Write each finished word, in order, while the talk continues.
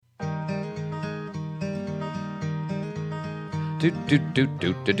Here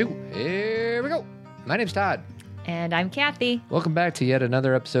we go. My name's Todd. And I'm Cathy. Welcome back to yet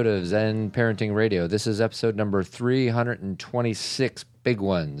another episode of Zen Parenting Radio. This is episode number 326, Big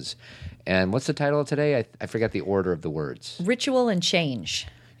Ones. And what's the title of today? I forgot the order of the words. Ritual and change.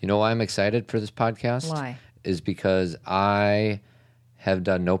 You know why I'm excited for this podcast? Why? Is because I have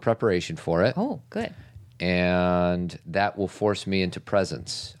done no preparation for it. Oh, good. And that will force me into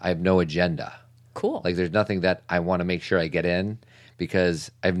presence. I have no agenda. Cool. Like there's nothing that I want to make sure I get in because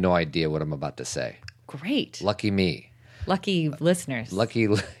I have no idea what I'm about to say. Great. Lucky me. Lucky listeners.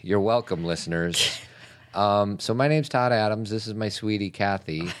 You're welcome, listeners. So my name's Todd Adams. This is my sweetie,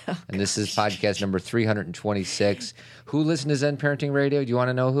 Cathy. And this is podcast number 326. Who listens to Zen Parenting Radio? Do you want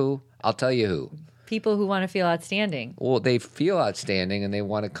to know who? I'll tell you who. People who want to feel outstanding. Well, they feel outstanding, and they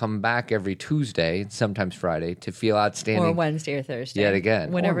want to come back every Tuesday, sometimes Friday, to feel outstanding. Or Wednesday or Thursday. Yet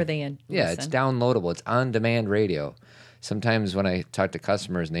again. Whenever they listen. Yeah, it's downloadable. It's on-demand radio. Sometimes when I talk to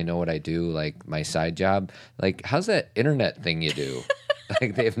customers and they know what I do, like my side job, like, how's that internet thing you do?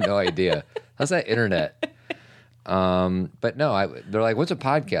 Like, they have no idea. How's that internet? But no, they're like, what's a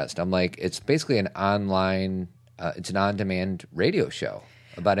podcast? I'm like, it's basically an online, it's an on-demand radio show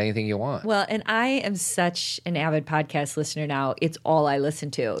about anything you want. Well, and I am such an avid podcast listener now. It's all I listen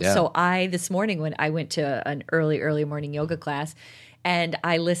to. Yeah. So this morning when I went to an early morning yoga class, and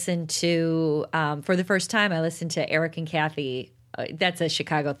I listened to, for the first time, I listened to Eric and Cathy. That's a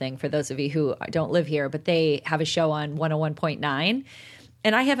Chicago thing for those of you who don't live here, but they have a show on 101.9.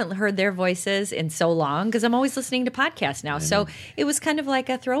 And I haven't heard their voices in so long because I'm always listening to podcasts now. So it was kind of like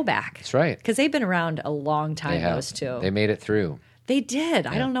a throwback. That's right. Because they've been around a long time, those two. They made it through. They did.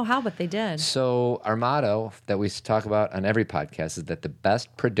 Yeah. I don't know how, but they did. So our motto that we talk about on every podcast is that the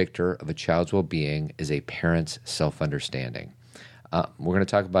best predictor of a child's well-being is a parent's self-understanding. We're going to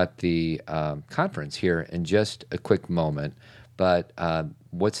talk about the conference here in just a quick moment. But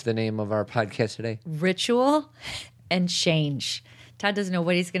what's the name of our podcast today? Ritual and change. Todd doesn't know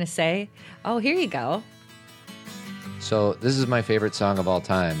what he's going to say. Oh, here you go. So this is my favorite song of all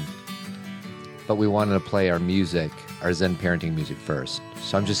time. But we wanted to play our music, our Zen parenting music first.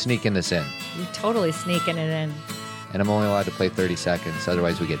 So I'm just sneaking this in. You're totally sneaking it in. And I'm only allowed to play 30 seconds.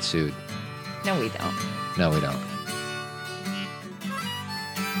 Otherwise, we get sued. No, we don't. No, we don't.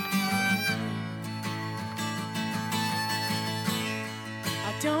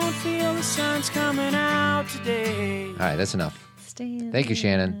 I don't feel the sun's coming out today. All right, that's enough. Thank you,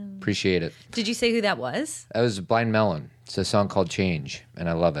 Shannon. Appreciate it. Did you say who that was? That was Blind Melon. It's a song called Change, and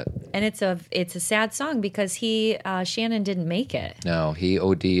I love it. And it's a sad song because Shannon didn't make it. No, he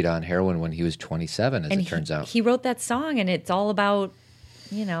OD'd on heroin when he was 27, as it turns out. He wrote that song, and it's all about,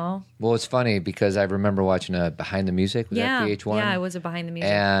 you know. Well, it's funny because I remember watching a Behind the Music. Was that VH1? Yeah, it was a Behind the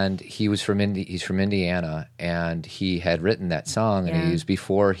Music. And he's from Indiana, and he had written that song, and it was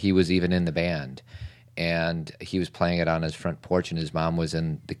before he was even in the band. And he was playing it on his front porch, and his mom was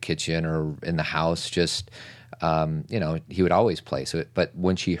in the kitchen or in the house. Just, he would always play. But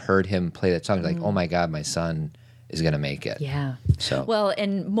when she heard him play that song, she was like, "Oh my God, my son is going to make it." Yeah. So well,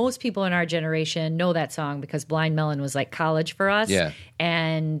 and most people in our generation know that song because Blind Melon was like college for us. Yeah.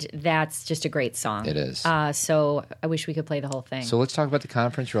 And that's just a great song. It is. So I wish we could play the whole thing. So let's talk about the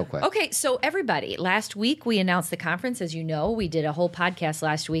conference real quick. Okay, so everybody, last week we announced the conference. As you know, we did a whole podcast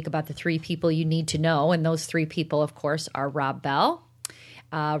last week about the 3 people you need to know. And those 3 people, of course, are Rob Bell,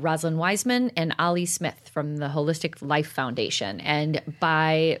 Rosalind Wiseman, and Ali Smith from the Holistic Life Foundation. And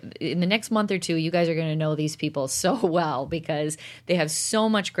in the next month or 2, you guys are going to know these people so well because they have so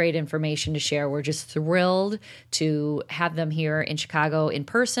much great information to share. We're just thrilled to have them here in Chicago in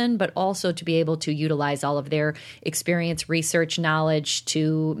person, but also to be able to utilize all of their experience, research, knowledge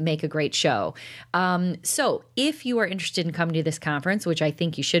to make a great show. So if you are interested in coming to this conference, which I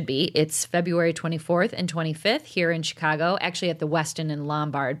think you should be, it's February 24th and 25th here in Chicago, actually at the Westin in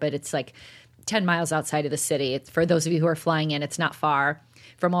Lombard, but it's like 10 miles outside of the city. It's, for those of you who are flying in, it's not far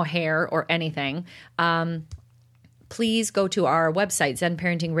from O'Hare or anything. Please go to our website,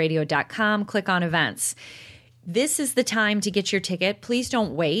 zenparentingradio.com, click on events. This is the time to get your ticket. Please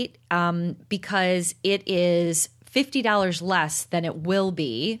don't wait because it is $50 less than it will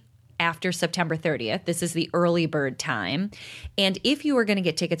be after September 30th. This is the early bird time. And if you are going to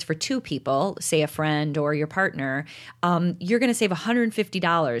get tickets for 2 people, say a friend or your partner, you're going to save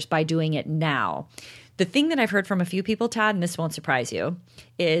 $150 by doing it now. The thing that I've heard from a few people, Todd, and this won't surprise you,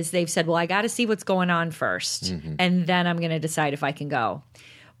 is they've said, well, I got to see what's going on first, and then I'm going to decide if I can go.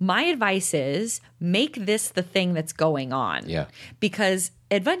 My advice is make this the thing that's going on. Yeah. Because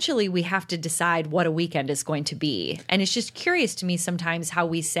eventually we have to decide what a weekend is going to be. And it's just curious to me sometimes how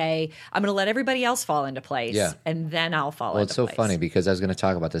we say, I'm going to let everybody else fall into place and then I'll fall into place. Well, it's so funny because I was going to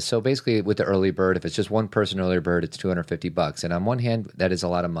talk about this. So basically with the early bird, if it's just one person early bird, it's $250. And on one hand, that is a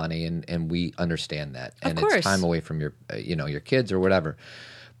lot of money and we understand that. And of course. It's time away from your, your kids or whatever.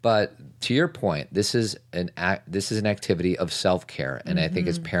 But to your point, this is an activity of self-care, and I think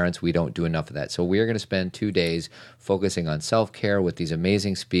as parents we don't do enough of that. So we are going to spend 2 days focusing on self-care with these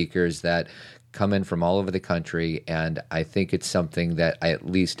amazing speakers that come in from all over the country, and I think it's something that I at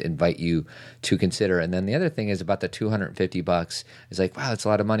least invite you to consider. And then the other thing is about the $250 is like, wow, that's a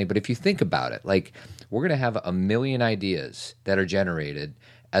lot of money. But if you think about it, like we're going to have 1 million ideas that are generated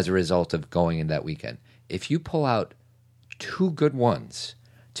as a result of going in that weekend. If you pull out 2 good ones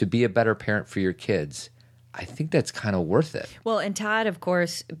to be a better parent for your kids, I think that's kind of worth it. Well, and Todd, of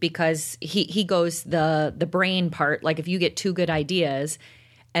course, because he goes the brain part, like if you get 2 good ideas,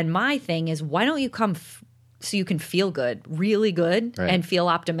 and my thing is, why don't you come so you can feel good, really good, and feel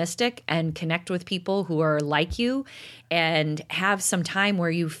optimistic and connect with people who are like you and have some time where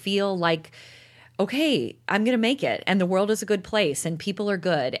you feel like, okay, I'm going to make it and the world is a good place and people are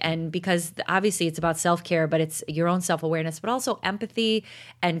good. And because obviously it's about self-care, but it's your own self-awareness, but also empathy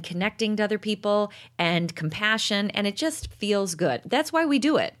and connecting to other people and compassion. And it just feels good. That's why we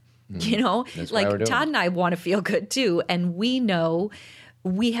do it. That's why we're doing Todd it. and I want to feel good too. And we know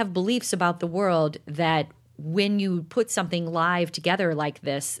we have beliefs about the world that when you put something live together like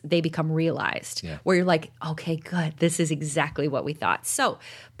this, they become realized. Where you're like, okay, good. This is exactly what we thought. So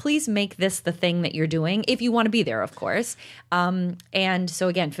please make this the thing that you're doing if you want to be there, of course. And so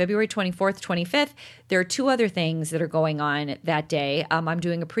again, February 24th, 25th, there are 2 other things that are going on that day. I'm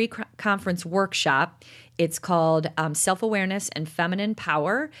doing a pre-conference workshop. It's called Self-Awareness and Feminine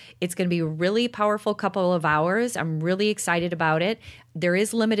Power. It's going to be a really powerful couple of hours. I'm really excited about it. There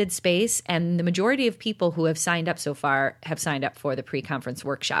is limited space, and the majority of people who have signed up so far have signed up for the pre-conference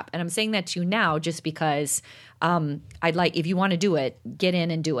workshop. And I'm saying that to you now just because I'd like, if you want to do it, get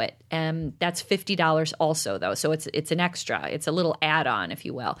in and do it. And that's $50 also, though. So it's an extra. It's a little add-on, if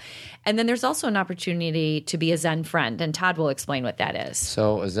you will. And then there's also an opportunity to be a Zen friend, and Todd will explain what that is.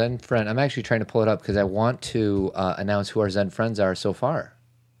 So a Zen friend, I'm actually trying to pull it up because I want to announce who our Zen friends are so far,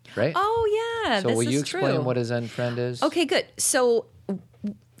 right? Oh, yeah, so this will is you explain true. what a Zen friend is? Okay, good. So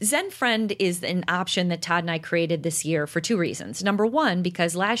Zen Friend is an option that Todd and I created this year for 2 reasons. Number one,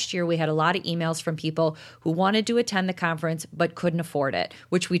 because last year we had a lot of emails from people who wanted to attend the conference but couldn't afford it,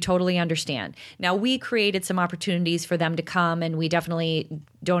 which we totally understand. Now, we created some opportunities for them to come, and we definitely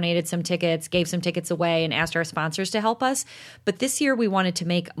donated some tickets, gave some tickets away, and asked our sponsors to help us. But this year we wanted to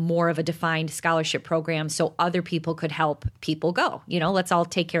make more of a defined scholarship program so other people could help people go. Let's all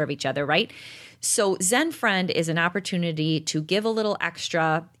take care of each other, right? So Zen Friend is an opportunity to give a little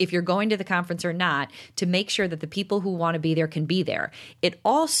extra, if you're going to the conference or not, to make sure that the people who want to be there can be there. It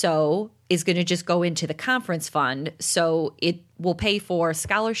also is going to just go into the conference fund, so it will pay for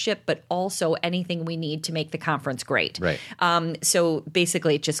scholarship, but also anything we need to make the conference great. Right. So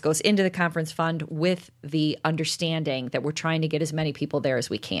basically, it just goes into the conference fund with the understanding that we're trying to get as many people there as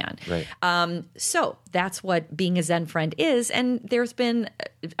we can. Right. So that's what being a Zen friend is, and there's been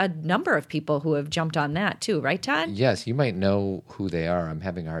a number of people who have jumped on that too, right, Todd? Yes, you might know who they are. I'm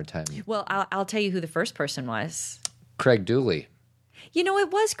having a hard time. Well, I'll tell you who the first person was. Craig Dooley.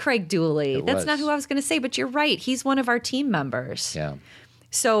 It was Craig Dooley. That's was. not who I was going to say, but you're right. He's one of our team members. Yeah.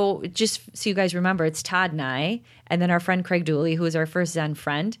 So just so you guys remember, it's Todd and I, and then our friend Craig Dooley, who is our first Zen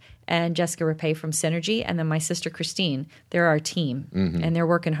friend, and Jessica Rapay from Synergy, and then my sister Christine. They're our team, and they're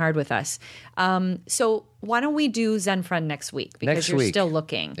working hard with us. So why don't we do Zen friend next week? Because Next you're week. still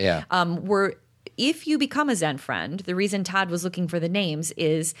looking. Yeah. If you become a Zen friend, the reason Todd was looking for the names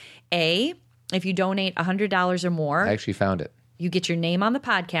is A, if you donate $100 or more, I actually found it. you get your name on the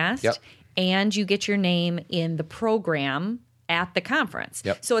podcast, Yep. and you get your name in the program at the conference.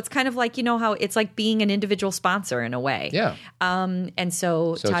 Yep. So it's kind of like, how it's like being an individual sponsor in a way. Yeah. And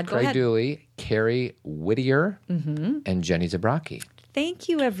so So Todd, it's go Craig ahead. Dooley, Carrie Whittier, and Jenny Zabrocki. Thank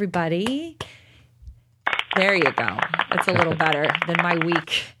you, everybody. There you go. That's a little better than my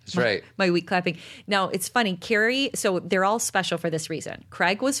week. That's right. My week clapping. Now, it's funny. Carrie, so they're all special for this reason.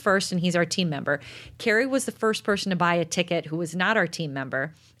 Craig was first, and he's our team member. Carrie was the first person to buy a ticket who was not our team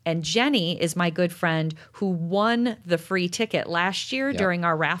member. And Jenny is my good friend who won the free ticket last year during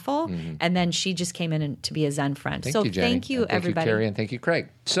our raffle. And then she just came in to be a Zen friend. Thank so you, Jenny. thank you, And everybody. Thank you, Carrie, and thank you, Craig.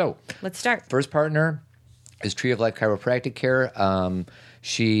 So Let's start. first partner is Tree of Life Chiropractic Care.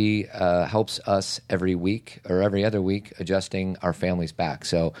 She helps us every week or every other week adjusting our families back.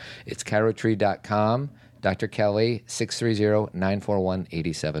 So it's chirotree.com. Dr. Kelly,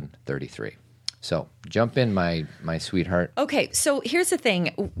 630-941-8733. So jump in, my sweetheart. Okay, so here's the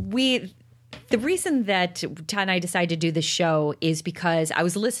thing. The reason that Todd and I decided to do this show is because I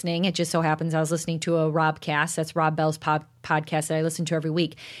was listening. It just so happens I was listening to a Robcast. That's Rob Bell's podcast that I listen to every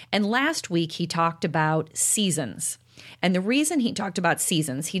week. And last week he talked about seasons. And the reason he talked about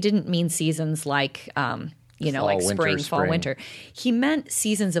seasons, he didn't mean seasons like fall, like spring, fall, winter. He meant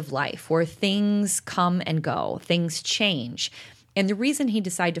seasons of life where things come and go, things change. And the reason he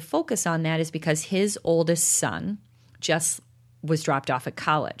decided to focus on that is because his oldest son just was dropped off at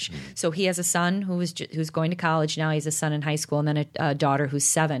college. So he has a son who's going to college now. He has a son in high school and then a daughter who's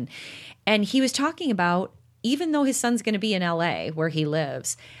 7. And he was talking about, even though his son's going to be in LA where he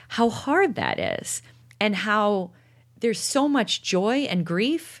lives, how hard that is and how there's so much joy and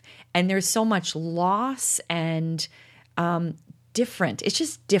grief and there's so much loss and different. It's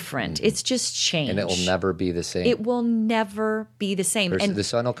just different. It's just change. And it will never be the same. It will never be the same. And the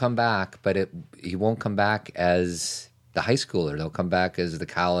son will come back, but he won't come back as the high schooler. They'll come back as the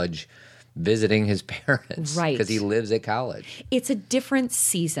college visiting his parents. Right. Because he lives at college. It's a different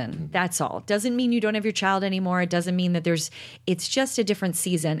season. That's all. It doesn't mean you don't have your child anymore. It doesn't mean that it's just a different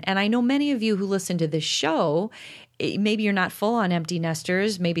season. And I know many of you who listen to this show, maybe you're not full on empty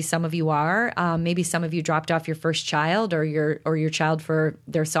nesters. Maybe some of you are. Maybe some of you dropped off your first child or your child for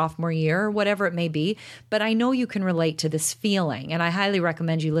their sophomore year or whatever it may be. But I know you can relate to this feeling. And I highly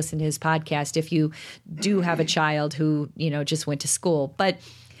recommend you listen to his podcast if you do have a child who, just went to school. But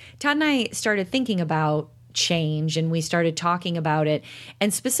Todd and I started thinking about change and we started talking about it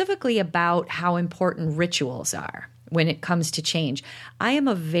and specifically about how important rituals are when it comes to change. I have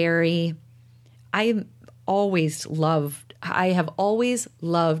always loved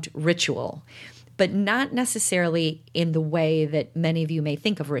ritual, but not necessarily in the way that many of you may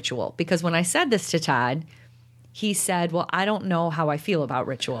think of ritual. Because when I said this to Todd, he said, well, I don't know how I feel about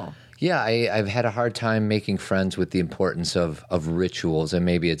ritual. Yeah, I've had a hard time making friends with the importance of rituals, and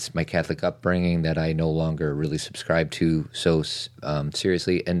maybe it's my Catholic upbringing that I no longer really subscribe to so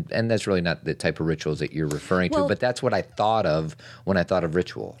seriously, and that's really not the type of rituals that you're referring to, but that's what I thought of when I thought of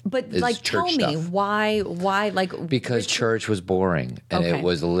ritual. But tell me, why because church was boring, and it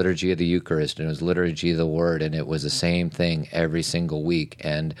was the liturgy of the Eucharist, and it was liturgy of the Word, and it was the same thing every single week,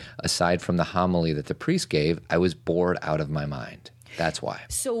 and aside from the homily that the priest gave, I was bored out of my mind. That's why.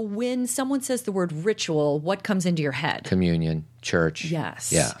 So when someone says the word ritual, what comes into your head? Communion, church.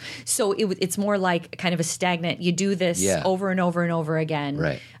 Yes. Yeah. So it's more like kind of a stagnant, you do this over and over and over again.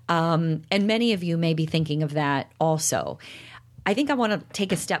 Right. And many of you may be thinking of that also. I think I want to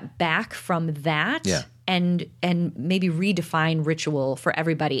take a step back from that and maybe redefine ritual for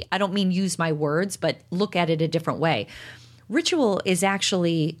everybody. I don't mean use my words, but look at it a different way. Ritual is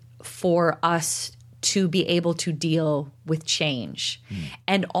actually for us to be able to deal with change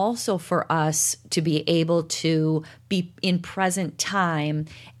and also for us to be able to be in present time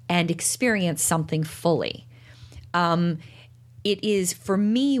and experience something fully. It is, for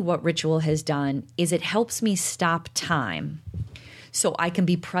me, what ritual has done is it helps me stop time so I can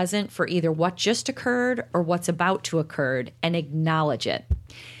be present for either what just occurred or what's about to occur and acknowledge it.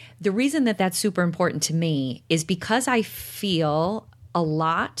 The reason that that's super important to me is because I feel a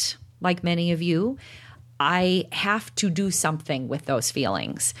lot like many of you, I have to do something with those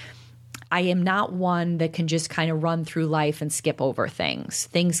feelings. I am not one that can just kind of run through life and skip over things.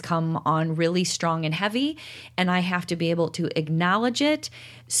 Things come on really strong and heavy, and I have to be able to acknowledge it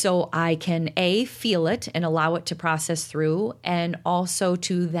so I can, A, feel it and allow it to process through, and also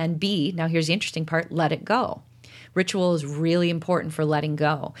to then B, now here's the interesting part, let it go. Ritual is really important for letting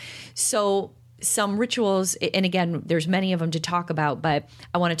go. So some rituals, and again, there's many of them to talk about, but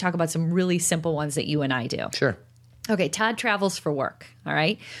I want to talk about some really simple ones that you and I do. Sure. Okay, Todd travels for work, all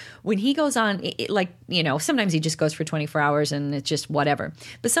right? When he goes on, sometimes he just goes for 24 hours and it's just whatever.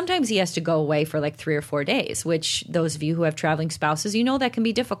 But sometimes he has to go away for like 3 or 4 days, which those of you who have traveling spouses, that can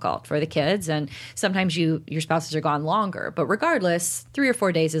be difficult for the kids. And sometimes your spouses are gone longer. But regardless, 3 or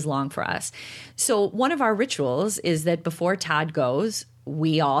 4 days is long for us. So one of our rituals is that before Todd goes,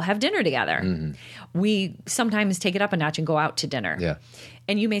 we all have dinner together. Mm-hmm. We sometimes take it up a notch and go out to dinner. Yeah.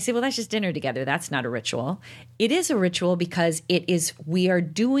 And you may say, well, that's just dinner together. That's not a ritual. It is a ritual because we are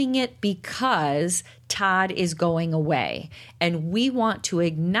doing it because Todd is going away. And we want to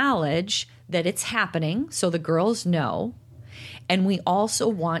acknowledge that it's happening so the girls know. And we also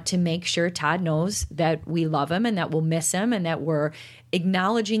want to make sure Todd knows that we love him and that we'll miss him and that we're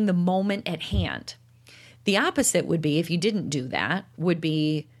acknowledging the moment at hand. The opposite would be, if you didn't do that, would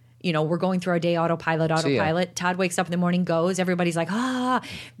be we're going through our day autopilot. Todd wakes up in the morning, goes, everybody's like,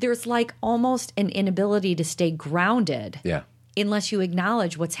 there's like almost an inability to stay grounded. Yeah. Unless you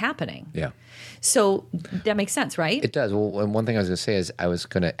acknowledge what's happening. Yeah. So that makes sense, right? It does. Well, and one thing I was going to say is I was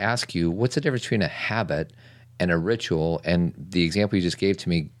going to ask you, what's the difference between a habit and a ritual? And the example you just gave to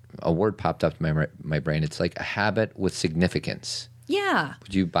me, a word popped up in my brain. It's like a habit with significance. Yeah.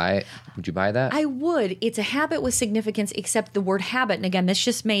 Would you buy that? I would. It's a habit with significance, except the word habit, and again, this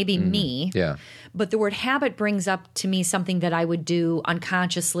just may be me. Yeah. But the word habit brings up to me something that I would do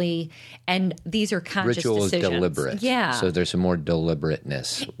unconsciously, and these are conscious Ritual decisions. is deliberate. Yeah. So there's some more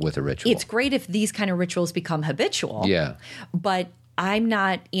deliberateness with a ritual. It's great if these kind of rituals become habitual. Yeah. But I'm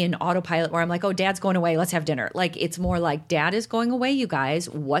not in autopilot where I'm like, oh, Dad's going away, let's have dinner. Like, it's more like, Dad is going away, you guys.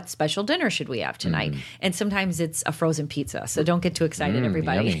 What special dinner should we have tonight? And sometimes it's a frozen pizza. So don't get too excited,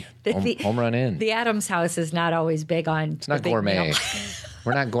 everybody. Home run in. The Addams house is not always big on. It's not gourmet.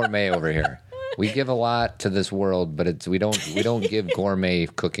 We're not gourmet over here. We give a lot to this world, but we don't give gourmet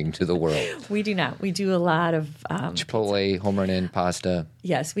cooking to the world. We do not. We do a lot of Chipotle, home run in, pasta.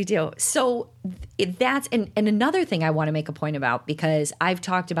 Yes, we do. So that's and another thing I want to make a point about, because I've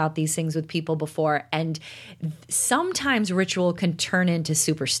talked about these things with people before, and sometimes ritual can turn into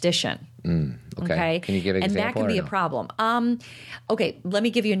superstition. Okay. Can you give an example? And that can be a problem. Okay, let me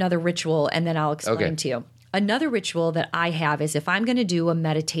give you another ritual, and then I'll explain to you. Another ritual that I have is if I'm going to do a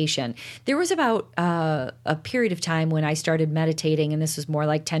meditation. There was about a period of time when I started meditating, and this was more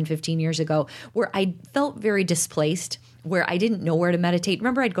like 10, 15 years ago, where I felt very displaced, where I didn't know where to meditate.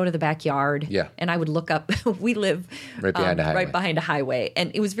 Remember, I'd go to the backyard, and I would look up. We live right behind a highway,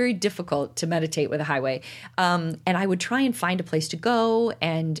 and it was very difficult to meditate with a highway. And I would try and find a place to go,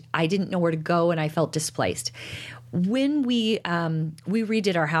 and I didn't know where to go, and I felt displaced. When we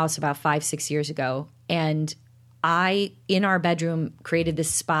redid our house about 5-6 years ago, and I, in our bedroom, created this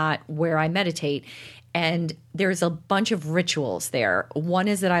spot where I meditate, and there's a bunch of rituals there. One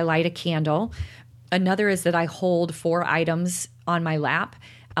is that I light a candle. Another is that I hold 4 items on my lap.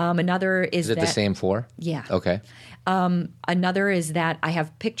 Another is it the same 4? Yeah. Okay. Another is that I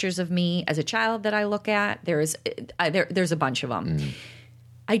have pictures of me as a child that I look at. There's a bunch of them.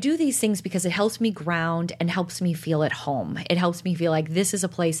 I do these things because it helps me ground and helps me feel at home. It helps me feel like this is a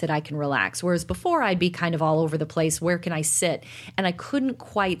place that I can relax. Whereas before I'd be kind of all over the place. Where can I sit? And I couldn't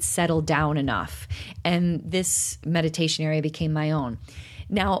quite settle down enough. And this meditation area became my own.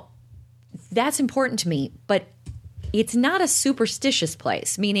 Now, that's important to me, but it's not a superstitious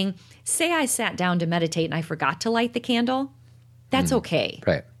place. Meaning, say I sat down to meditate and I forgot to light the candle. That's okay.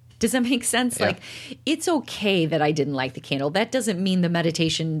 Right. Does that make sense? Yeah. Like, it's okay that I didn't light the candle. That doesn't mean the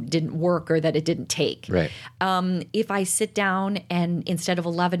meditation didn't work or that it didn't take. Right. If I sit down and instead of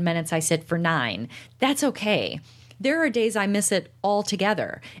 11 minutes, I sit for 9, that's okay. There are days I miss it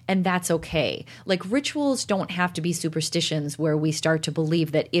altogether, and that's okay. Like, rituals don't have to be superstitions where we start to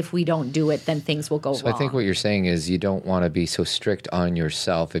believe that if we don't do it, then things will go wrong. So I think what you're saying is you don't want to be so strict on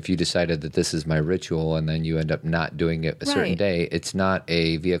yourself. If you decided that this is my ritual and then you end up not doing it a certain day, it's not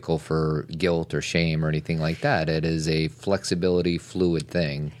a vehicle for guilt or shame or anything like that. It is a flexibility, fluid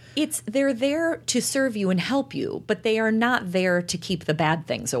thing. They're there to serve you and help you, but they are not there to keep the bad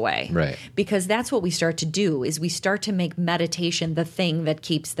things away. Right. Because that's what we start to do, is we start to make meditation the thing that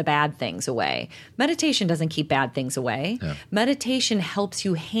keeps the bad things away. Meditation doesn't keep bad things away. Yeah. Meditation helps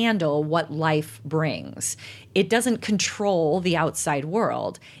you handle what life brings. It doesn't control the outside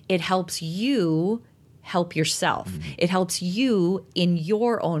world. It helps you help yourself. Mm-hmm. It helps you in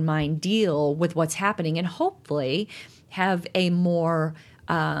your own mind deal with what's happening and hopefully have a more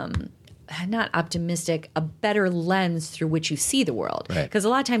not optimistic, a better lens through which you see the world. Because a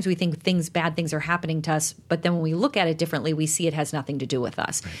lot of times we think bad things are happening to us, but then when we look at it differently, we see it has nothing to do with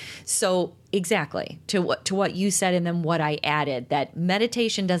us. Right. So exactly, to what you said and then what I added, that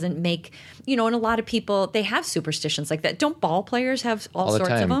meditation doesn't make, and a lot of people, they have superstitions like that. Don't ball players have all sorts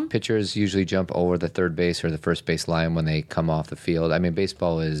of them? Pitchers usually jump over the third base or the first base line when they come off the field. I mean,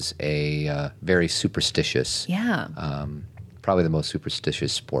 baseball is a very superstitious. Yeah. Probably the most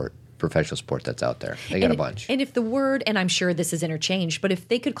superstitious professional sport that's out there. They got a bunch. And if the word, and I'm sure this is interchanged, but if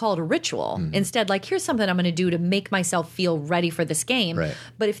they could call it a ritual instead, like, here's something I'm going to do to make myself feel ready for this game. Right.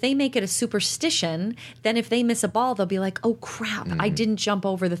 But if they make it a superstition, then if they miss a ball, they'll be like, oh, crap, I didn't jump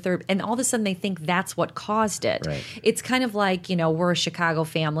over the third. And all of a sudden they think that's what caused it. Right. It's kind of like, we're a Chicago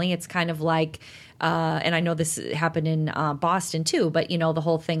family. It's kind of like, and I know this happened in Boston too, but the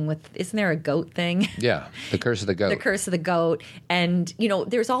whole thing with, isn't there a goat thing? Yeah, the curse of the goat. The curse of the goat. And,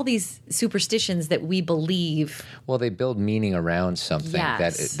 there's all these superstitions that we believe. Well, they build meaning around something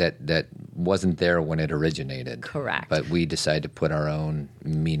that wasn't there when it originated. Correct. But we decide to put our own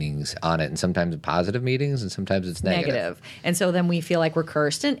meanings on it, and sometimes positive meanings, and sometimes it's negative. And so then we feel like we're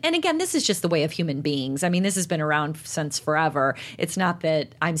cursed. And again, this is just the way of human beings. I mean, this has been around since forever. It's not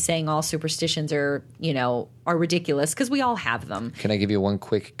that I'm saying all superstitions are ridiculous, because we all have them. Can I give you one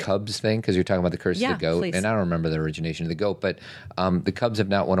quick Cubs thing? Because you're talking about the curse of the goat. Please. And I don't remember the origination of the goat, but the Cubs have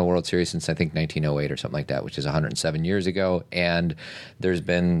not won a World Series since, I think, 1908 or something like that, which is 107 years ago. And there's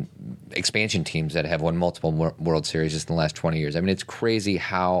been expansion teams that have won multiple World Series just in the last 20 years. I mean, it's crazy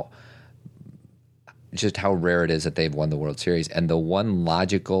how rare it is that they've won the World Series. And the one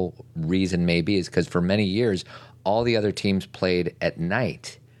logical reason maybe is because for many years, all the other teams played at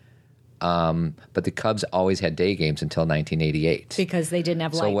night. But the Cubs always had day games until 1988. Because they didn't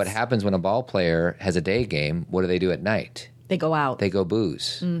have lights. So what happens when a ball player has a day game, what do at night? They go out. They go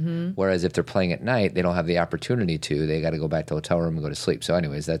booze. Mm-hmm. Whereas if they're playing at night, they don't have the opportunity to. They got to go back to the hotel room and go to sleep. So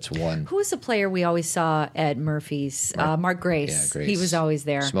anyways, that's one. Who was the player we always saw at Murphy's? Mark Grace. Yeah, Grace. He was always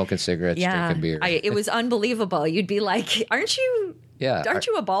there. Smoking cigarettes, drinking beer. It was unbelievable. You'd be like, aren't you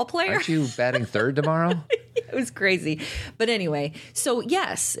a ball player? Aren't you batting third tomorrow? It was crazy. But anyway, so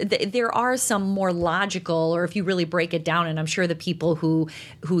yes, there are some more logical, or if you really break it down, and I'm sure the people who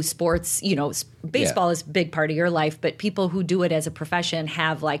sports, baseball is a big part of your life, but people who do it as a profession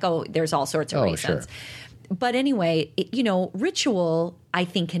have there's all sorts of reasons. Sure. But anyway, ritual, I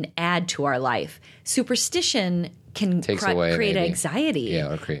think, can add to our life. Superstition can create anxiety.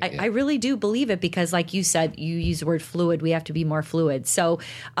 Yeah, or I really do believe it, because like you said, you use the word fluid. We have to be more fluid. So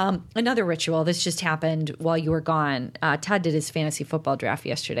another ritual, this just happened while you were gone. Todd did his fantasy football draft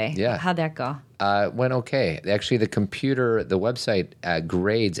yesterday. Yeah. How'd that go? Went okay. Actually, the website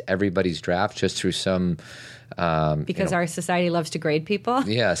grades everybody's draft just through some... because our society loves to grade people?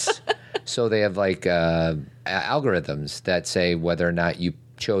 Yes. So they have algorithms that say whether or not you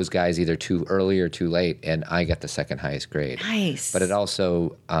chose guys either too early or too late, and I got the second highest grade. Nice. But it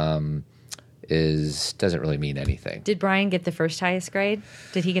also doesn't really mean anything. Did Brian get the first highest grade?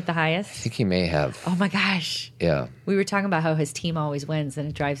 Did he get the highest? I think he may have. Oh my gosh. Yeah. We were talking about how his team always wins, and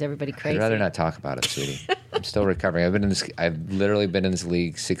it drives everybody crazy. I'd rather not talk about it, sweetie. I'm still recovering. I've literally been in this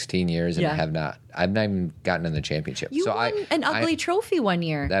league 16 years, and I've not even gotten in the championship. You won an ugly trophy one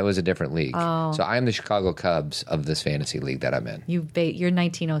year. That was a different league. Oh. So I'm the Chicago Cubs of this fantasy league that I'm in. You're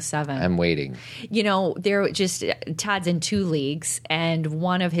 1907. I'm waiting. Todd's in two leagues, and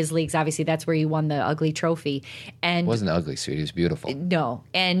one of his leagues, obviously, that's where you won the ugly trophy. And it wasn't ugly, sweetie. It was beautiful. No,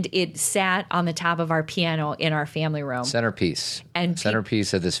 and it sat on the top of our piano in our family room. Centerpiece. And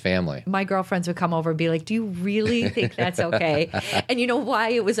centerpiece of this family. My girlfriends would come over and be like, "Do you really think that's okay?" And you know why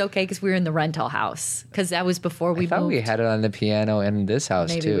it was okay? Because we were in the rental house. Because that was before we moved. I thought we had it on the piano in this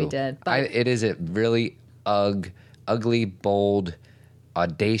house too. Maybe we did. But it is a really ugly, bold,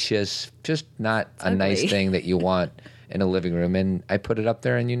 audacious, just not a nice thing that you want in a living room. And I put it up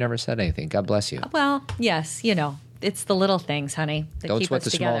there, and you never said anything. God bless you. Well, yes, it's the little things, honey, that Don't keep sweat us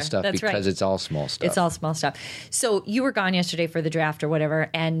the together. small stuff. That's because right. it's all small stuff. It's all small stuff. So you were gone yesterday for the draft or whatever,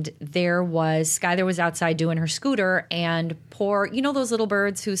 and Skylar was outside doing her scooter, and poor, those little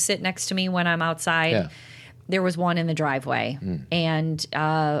birds who sit next to me when I'm outside. Yeah. There was one in the driveway, and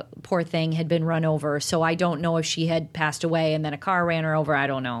poor thing had been run over. So I don't know if she had passed away and then a car ran her over. I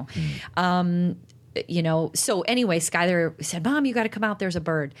don't know. So anyway, Skylar said, "Mom, you got to come out. There's a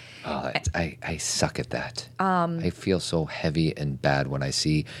bird." Oh, I suck at that. I feel so heavy and bad when I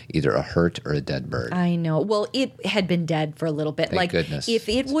see either a hurt or a dead bird. I know. Well, it had been dead for a little bit. Thank goodness. If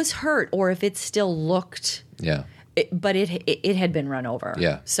it was hurt or if it still looked, but it had been run over.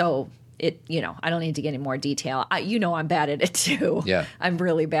 Yeah. So I don't need to get any more detail. I'm bad at it too. Yeah. I'm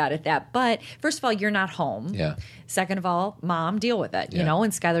really bad at that. But first of all, you're not home. Yeah. Second of all, Mom, deal with it,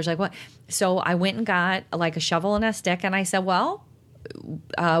 and Skylar's like, what? So I went and got a shovel and a stick, and I said, well,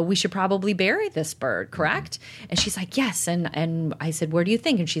 we should probably bury this bird, correct? And she's like, yes. And I said, where do you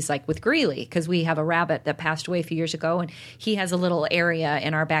think? And she's like, with Greeley, because we have a rabbit that passed away a few years ago, and he has a little area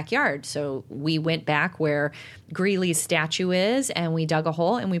in our backyard. So we went back where Greeley's statue is, and we dug a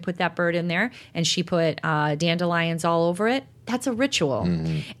hole, and we put that bird in there, and she put dandelions all over it. That's a ritual.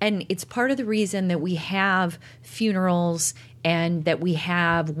 Mm-hmm. And it's part of the reason that we have funerals and that we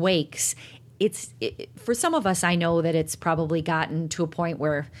have wakes. For some of us, I know that it's probably gotten to a point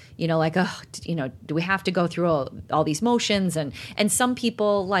where, do we have to go through all these motions? And some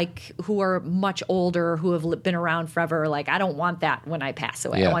people who are much older, who have been around forever, I don't want that when I pass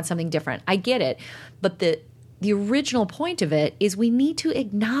away. Yeah. I want something different. I get it. But the original point of it is we need to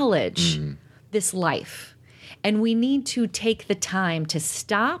acknowledge this life. And we need to take the time to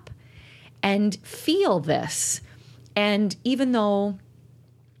stop and feel this. And even though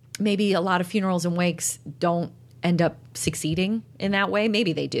maybe a lot of funerals and wakes don't end up succeeding in that way.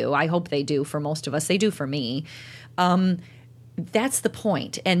 Maybe they do. I hope they do for most of us. They do for me. That's the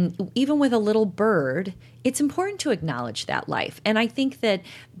point. And even with a little bird, it's important to acknowledge that life. And I think that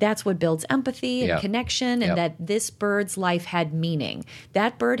that's what builds empathy and connection, and that this bird's life had meaning.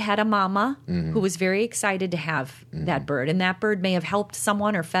 That bird had a mama who was very excited to have that bird, and that bird may have helped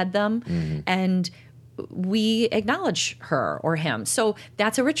someone or fed them, and we acknowledge her or him. So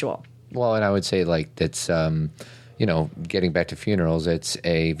that's a ritual. Well, and I would say like that's, getting back to funerals, it's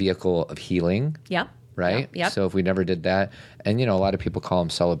a vehicle of healing. Yep. Right? Yep. So if we never did that, and, a lot of people call them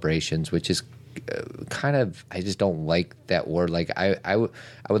celebrations, which is kind of, I just don't like that word. Like I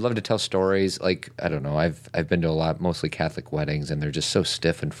would love to tell stories. Like, I don't know, I've been to a lot, mostly Catholic weddings, and they're just so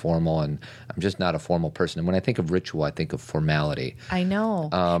stiff and formal, and I'm just not a formal person. And when I think of ritual, I think of formality. I know.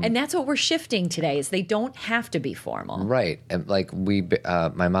 And that's what we're shifting today, is they don't have to be formal. Right. And like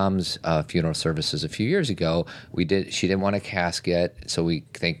my mom's funeral services a few years ago, she didn't want a casket. So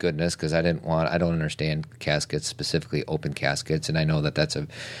thank goodness, because I don't understand caskets, specifically open caskets. And I know that that's a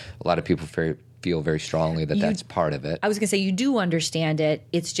lot of people feel very strongly that that's part of it. I was going to say, you do understand it.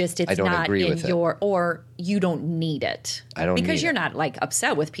 It's just, I don't not agree in with your, or you don't need it. I don't because need you're it. not like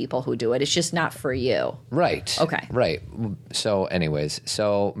upset with people who do it. It's just not for you. Right. Okay. Right. So anyways,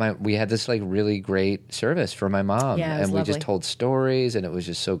 we had this like really great service for my mom, Yeah, it was and we lovely. just told stories, and it was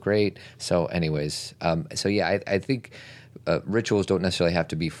just so great. So anyways, I think rituals don't necessarily have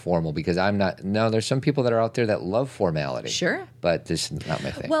to be formal, because there's some people that are out there that love formality. Sure. But this is not my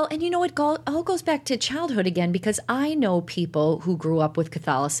thing. Well, and it all goes back to childhood again, because I know people who grew up with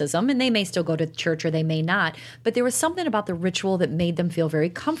Catholicism, and they may still go to church or they may not, but there was something about the ritual that made them feel very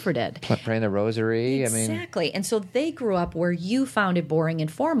comforted. Praying the rosary, Exactly. And so they grew up where you found it boring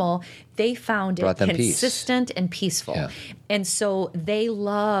and formal. They found it Brought them peace. consistent and peaceful. Yeah. And so they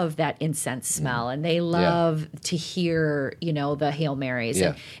love that incense smell, and they love to hear, the Hail Marys.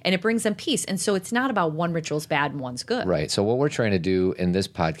 Yeah. And it brings them peace. And so it's not about one ritual's bad and one's good. Right. So what we're trying to do in this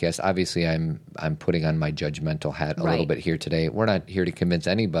podcast, obviously I'm putting on my judgmental hat a little bit here today. We're not here to convince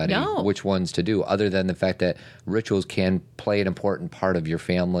anybody which ones to do, other than the fact that rituals can play an important part of your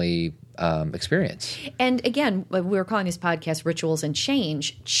family experience. And again, we were calling this podcast Rituals and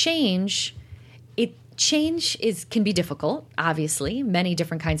Change. Change can be difficult, obviously, many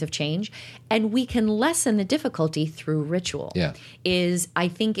different kinds of change, and we can lessen the difficulty through ritual. Yeah. I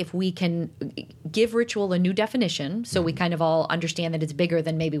think if we can give ritual a new definition, so we kind of all understand that it's bigger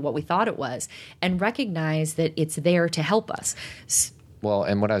than maybe what we thought it was, and recognize that it's there to help us. Well,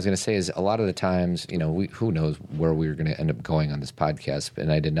 and what I was going to say is, a lot of the times, who knows where we were going to end up going on this podcast,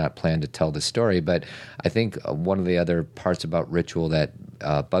 and I did not plan to tell this story, but I think one of the other parts about ritual that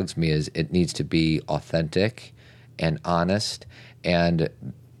bugs me is it needs to be authentic and honest. And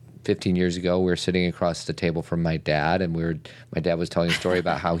 15 years ago, we were sitting across the table from my dad, and my dad was telling a story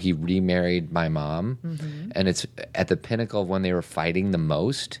about how he remarried my mom, and it's at the pinnacle of when they were fighting the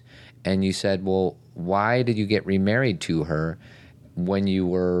most. And you said, well, why did you get remarried to her when you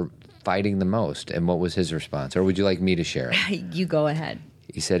were fighting the most? And what was his response? Or would you like me to share it? You go ahead.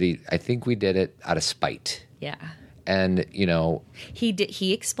 He said, I think we did it out of spite. Yeah. And,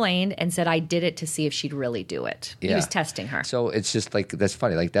 he explained and said, I did it to see if she'd really do it. Yeah. He was testing her. So it's just like, that's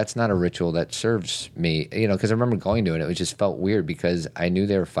funny. Like, that's not a ritual that serves me, because I remember going to it. It just felt weird, because I knew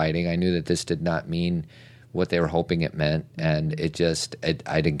they were fighting. I knew that this did not mean what they were hoping it meant, and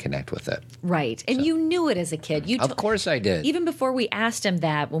I didn't connect with it. Right. And you knew it as a kid. Of course I did. Even before we asked him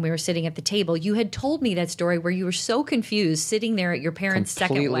that, when we were sitting at the table, you had told me that story where you were so confused sitting there at your parents'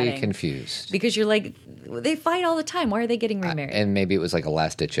 second wedding. Completely confused. Because you're like, they fight all the time. Why are they getting remarried? And maybe it was like a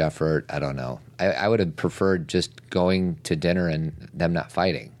last-ditch effort. I don't know. I would have preferred just going to dinner and them not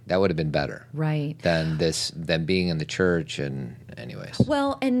fighting. That would have been better. Right. Than being in the church, and anyways.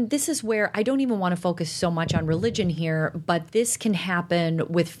 Well, and this is where I don't even want to focus so much on religion here, but this can happen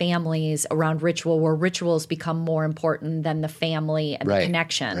with families around ritual, where rituals become more important than the family and the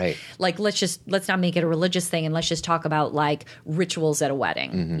connection. Right. Like, let's not make it a religious thing, and let's just talk about like rituals at a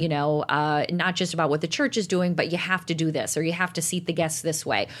wedding, not just about what the church is doing, but you have to do this, or you have to seat the guests this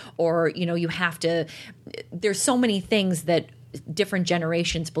way, or, you have to, there's so many things that different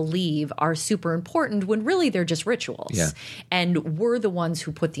generations believe are super important, when really they're just rituals. Yeah. And we're the ones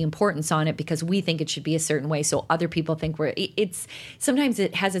who put the importance on it because we think it should be a certain way. So other people think sometimes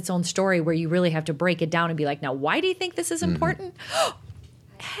it has its own story where you really have to break it down and be like, now, why do you think this is important?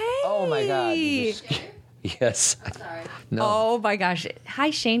 Hey. Oh my God. Yes. I'm sorry. No. Oh my gosh. Hi,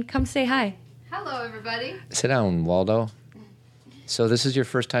 Shane. Come say hi. Hello, everybody. Sit down, Waldo. So this is your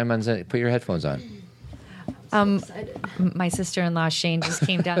first time on Zen. Put your headphones on. Excited. My sister-in-law Shane just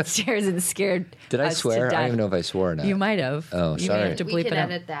came downstairs and scared. Did I us swear? to I death. don't even know if I swore or not. You might have. Oh, You sorry. may have to We bleep can it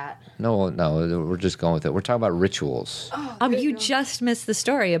out. edit that. No, we're just going with it. We're talking about rituals. You just missed the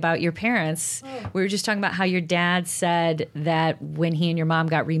story about your parents. We were just talking about how your dad said that when he and your mom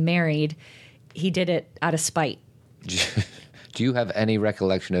got remarried, he did it out of spite. Do you have any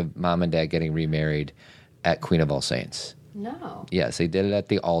recollection of mom and dad getting remarried at Queen of All Saints? No. Yes, they did it at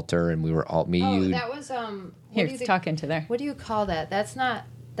the altar, and we were all you. That was Here, talk into there. What do you call that?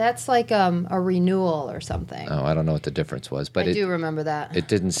 That's like a renewal or something. Oh, I don't know what the difference was, but I do remember that. It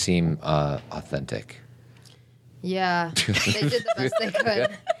didn't seem authentic. Yeah, they did the best they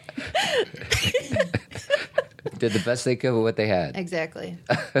could. Did the best they could with what they had. Exactly.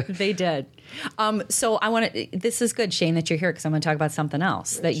 They did. So I want to. This is good, Shane, that you're here because I'm going to talk about something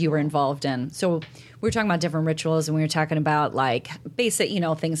else that you were involved in. So we were talking about different rituals, and we were talking about like basic,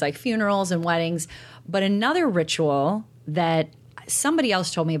 things like funerals and weddings. But another ritual that somebody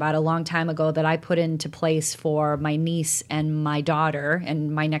else told me about a long time ago that I put into place for my niece and my daughter,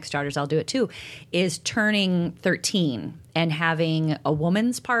 and my next daughters, I'll do it too, is turning 13 and having a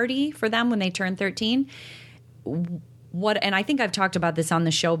woman's party for them when they turn 13. And I think I've talked about this on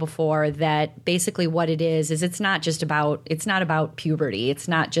the show before, that basically what it is it's not about puberty. It's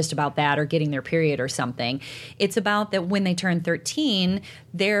not just about that or getting their period or something. It's about that when they turn 13,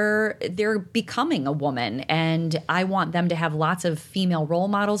 they're becoming a woman, and I want them to have lots of female role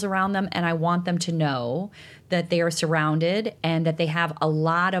models around them, and I want them to know that they are surrounded and that they have a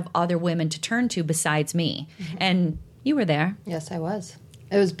lot of other women to turn to besides me. Mm-hmm. And you were there. Yes, I was.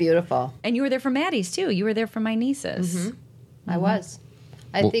 It was beautiful. And you were there for Maddie's, too. You were there for my nieces. Mm-hmm. I was.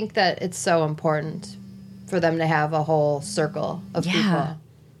 I think that it's so important for them to have a whole circle of people.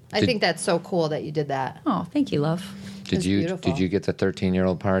 I think that's so cool that you did that. Oh, thank you, love. Did you get the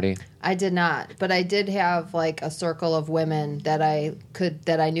 13-year-old party? I did not, but I did have like a circle of women that I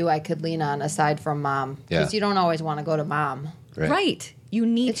knew I could lean on aside from mom, because you don't always want to go to mom. Right. You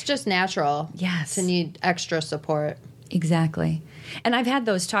need. It's just natural. Yes. To need extra support. Exactly. And I've had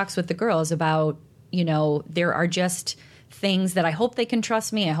those talks with the girls about, there are just things that I hope they can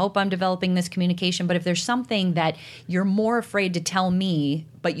trust me. I hope I'm developing this communication. But if there's something that you're more afraid to tell me,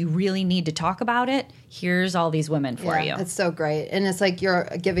 but you really need to talk about it, here's all these women for you. It's so great. And it's like you're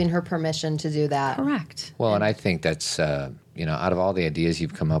giving her permission to do that. Correct. Well, and I think that's, out of all the ideas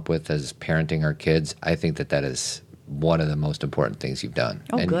you've come up with as parenting our kids, I think that is one of the most important things you've done.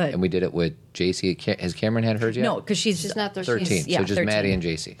 Oh, good. And we did it with JC. Has Cameron had hers yet? No, because she's not 13. So just 13. Maddie and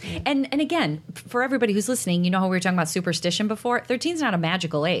JC. And again, for everybody who's listening, how we were talking about superstition before? 13 is not a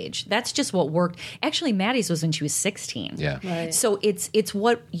magical age. That's just what worked. Actually, Maddie's was when she was 16. Yeah. Right. So it's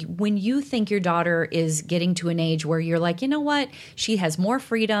when you think your daughter is getting to an age where you're like, you know what? She has more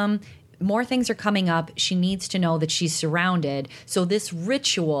freedom. More things are coming up. She needs to know that she's surrounded. So this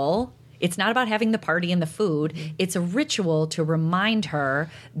ritual, it's not about having the party and the food. It's a ritual to remind her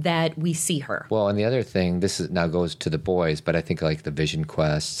that we see her. Well, and the other thing, now goes to the boys, but I think like the vision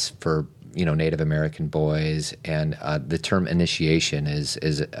quests for Native American boys, and the term initiation is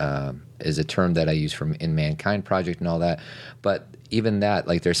a term that I use from In Mankind Project and all that. But even that,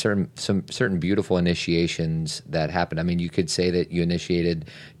 like there's certain beautiful initiations that happen. I mean, you could say that you initiated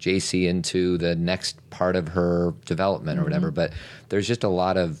JC into the next part of her development or whatever, but there's just a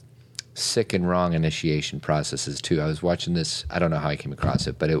lot of sick and wrong initiation processes too. I was watching this, I don't know how I came across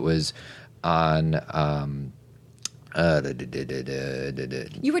it, but it was on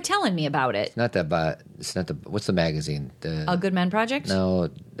You were telling me about it. What's the magazine? A Good Men Project? No,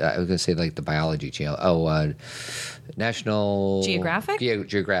 I was going to say like the biology channel. National Geographic? Yeah,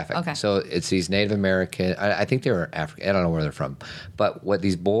 Geographic. Okay. So it's these Native American, I think they were African, I don't know where they're from. But what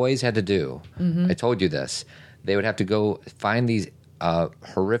these boys had to do, I told you this, they would have to go find these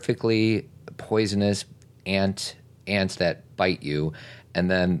horrifically poisonous ants that bite you,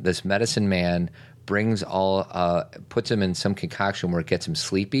 and then this medicine man puts them in some concoction where it gets them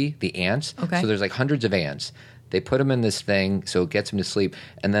sleepy, the ants. Okay. So there's like hundreds of ants. They put them in this thing so it gets them to sleep,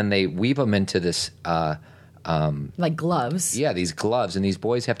 and then they weave them into this like gloves. Yeah, these gloves, and these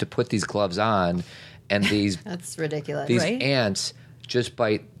boys have to put these gloves on, and these That's ridiculous. these Right? ants just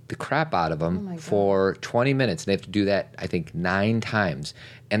bite the crap out of them for 20 minutes. And they have to do that, I think, 9 times.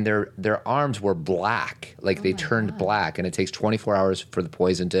 and their arms were black, like they turned black, and it takes 24 hours for the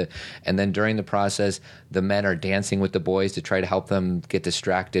poison to. And then during the process, the men are dancing with the boys to try to help them get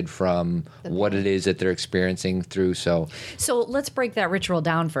distracted from what it is that they're experiencing through. So let's break that ritual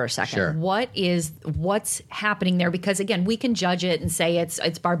down for a second. Sure. What's happening there? Because again, we can judge it and say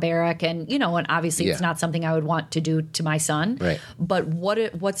it's barbaric, and and obviously it's not something I would want to do to my son. Right. But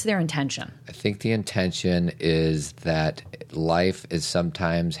what's their intention? I think the intention is that life is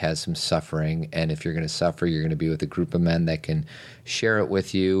sometimes has some suffering, and if you're going to suffer, you're going to be with a group of men that can share it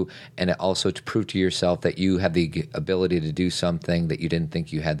with you, and also to prove to yourself that you have the ability to do something that you didn't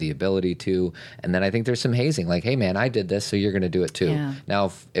think you had the ability to. And then I think there's some hazing, like, hey man, I did this, so you're going to do it too. Yeah.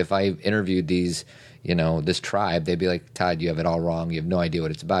 Now, if I interviewed these, this tribe, they'd be like, Todd, you have it all wrong. You have no idea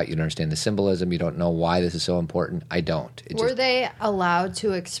what it's about. You don't understand the symbolism. You don't know why this is so important. I don't. Were they allowed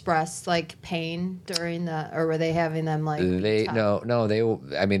to express like pain during or were they having them like? They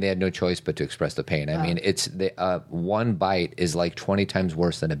had no choice but to express the pain. I mean, it's one bite is like 20 times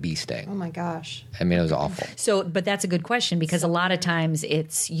worse than a bee sting. Oh my gosh. I mean, it was awful. So, but that's a good question because a lot of times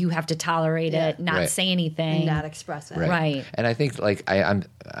it's you have to tolerate it, not say anything, and not express it. Right. And I think like I'm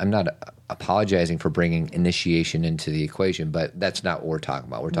not apologizing for bringing initiation into the equation, but that's not what we're talking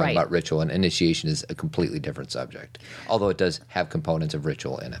about. We're talking about ritual, and initiation is a completely different subject, although it does have components of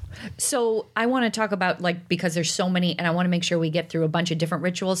ritual in it. So I want to talk about, because there's so many, and I want to make sure we get through a bunch of different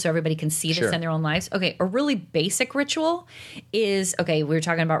rituals so everybody can see this in their own lives. Okay, a really basic ritual is, we were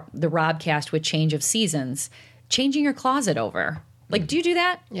talking about the Robcast with change of seasons, changing your closet over. Like, do you do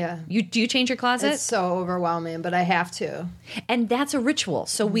that? Yeah. Do you change your closet? It's so overwhelming, but I have to. And that's a ritual.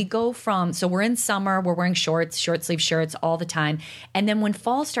 So we go so we're in summer, we're wearing short sleeve shirts all the time. And then when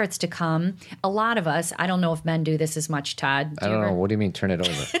fall starts to come, a lot of us, I don't know if men do this as much, Todd. I don't know. What do you mean turn it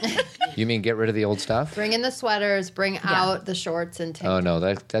over? You mean get rid of the old stuff? Bring in the sweaters, bring out the shorts and tank. Oh, no,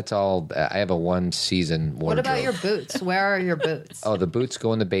 that's all. I have a one-season wardrobe. What about your boots? Where are your boots? Oh, the boots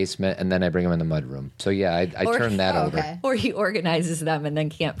go in the basement, and then I bring them in the mudroom. So, yeah, I turn that over. Okay. Or he organizes them and then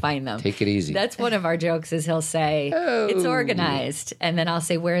can't find them. Take it easy. That's one of our jokes is he'll say, it's organized. And then I'll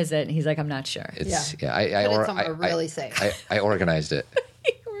say, where is it? And he's like, I'm not sure. It's somewhere really safe. I organized it.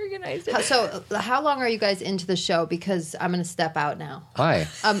 Organized it. So how long are you guys into the show? Because I'm going to step out now. Why?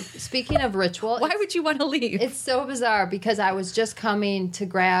 Speaking of ritual. Why would you want to leave? It's so bizarre because I was just coming to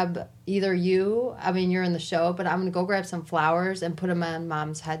grab either you're in the show, but I'm going to go grab some flowers and put them on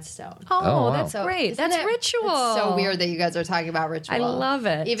Mom's headstone. Oh, wow. that's great. That's ritual. It's so weird that you guys are talking about ritual. I love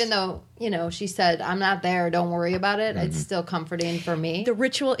it. Even though, she said, I'm not there, don't worry about it. It's still comforting for me. The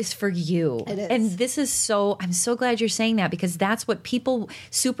ritual is for you. It is. And this is I'm so glad you're saying that because that's what people,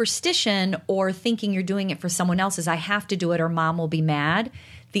 superstition or thinking you're doing it for someone else is I have to do it or Mom will be mad.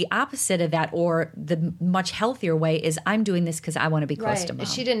 The opposite of that, or the much healthier way, is I'm doing this because I want to be close to Mom.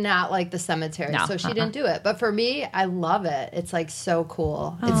 She did not like the cemetery, so she didn't do it. But for me, I love it. It's like so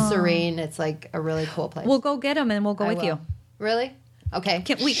cool. It's serene. It's like a really cool place. We'll go get them and we'll go with you. Really? Okay.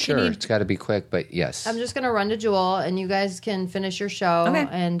 It's got to be quick, but yes. I'm just going to run to Jewel, and you guys can finish your show,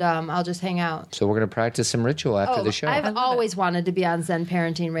 and I'll just hang out. So we're going to practice some ritual after the show. I've always wanted to be on Zen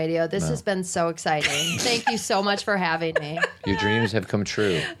Parenting Radio. This has been so exciting. Thank you so much for having me. Your dreams have come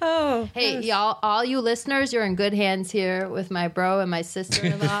true. Hey, y'all, all you listeners, you're in good hands here with my bro and my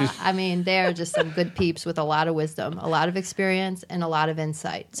sister-in-law. I mean, they are just some good peeps with a lot of wisdom, a lot of experience, and a lot of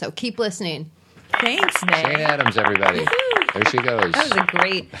insight. So keep listening. Thanks, Nate. Shane Adams, everybody. There she goes. That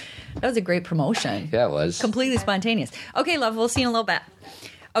was a great promotion. Yeah, it was. Completely spontaneous. Okay, love, we'll see you in a little bit.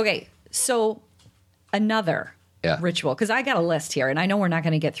 Okay, so another ritual, because I got a list here, and I know we're not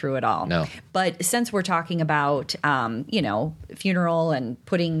going to get through it all. No. But since we're talking about, funeral and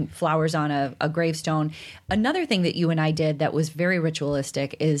putting flowers on a gravestone, another thing that you and I did that was very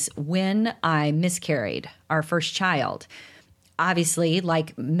ritualistic is when I miscarried our first child. Obviously,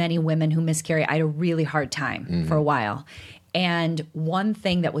 like many women who miscarry, I had a really hard time for a while. And one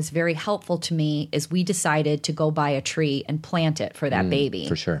thing that was very helpful to me is we decided to go buy a tree and plant it for that baby.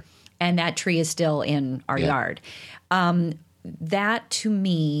 For sure. And that tree is still in our yard. That, to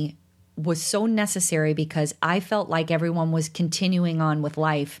me, was so necessary because I felt like everyone was continuing on with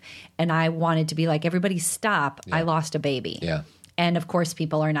life. And I wanted to be like, everybody stop. I lost a baby. Yeah. And of course,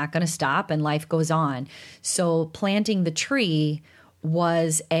 people are not going to stop and life goes on. So planting the tree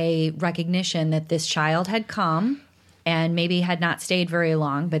was a recognition that this child had come and maybe had not stayed very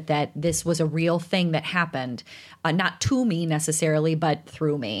long, but that this was a real thing that happened, not to me necessarily, but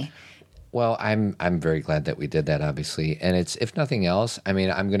through me. Well, I'm very glad that we did that, obviously. And it's, if nothing else, I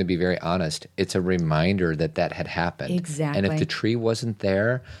mean, I'm going to be very honest. It's a reminder that had happened. Exactly. And if the tree wasn't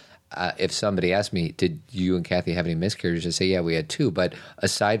there, if somebody asked me, did you and Cathy have any miscarriages? I say, yeah, we had 2. But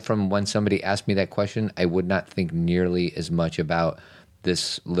aside from when somebody asked me that question, I would not think nearly as much about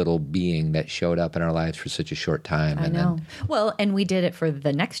this little being that showed up in our lives for such a short time. I know. Well, and we did it for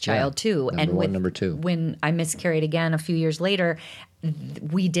the next child too. Number 1, number 2. When I miscarried again a few years later,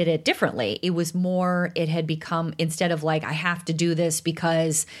 we did it differently. It was more, it had become, instead of like, I have to do this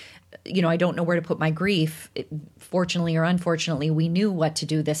because, I don't know where to put my grief. Fortunately or unfortunately, we knew what to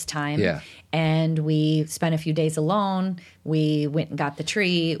do this time. Yeah. And we spent a few days alone. We went and got the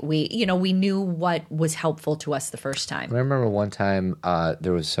tree. We knew what was helpful to us the first time. I remember one time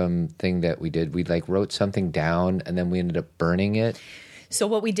there was something that we did. We wrote something down and then we ended up burning it. So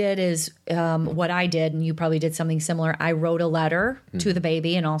what we did is what I did, and you probably did something similar. I wrote a letter to the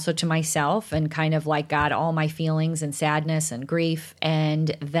baby and also to myself and kind of got all my feelings and sadness and grief.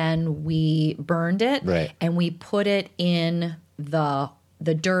 And then we burned it and we put it in the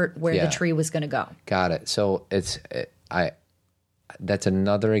dirt where the tree was going to go. Got it. So that's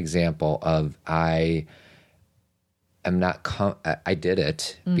another example of I did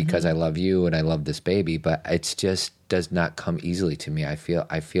it because I love you and I love this baby, but it's just does not come easily to me. I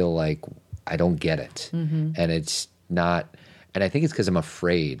feel like I don't get it, and it's not. And I think it's because I'm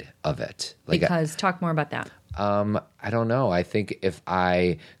afraid of it. Talk more about that. I don't know. I think if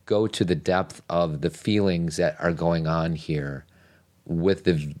I go to the depth of the feelings that are going on here with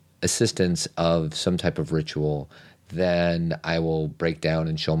the assistance of some type of ritual, then I will break down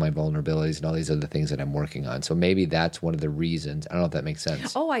and show my vulnerabilities and all these other things that I'm working on. So maybe that's one of the reasons. I don't know if that makes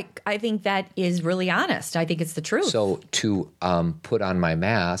sense. Oh, I think that is really honest. I think it's the truth. So to put on my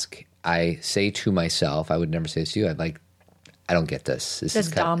mask, I say to myself, I would never say this to you, I don't get this. This is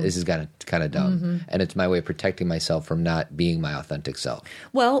kind of dumb. And it's my way of protecting myself from not being my authentic self.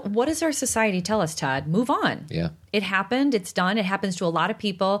 Well, what does our society tell us, Todd? Move on. Yeah. It happened. It's done. It happens to a lot of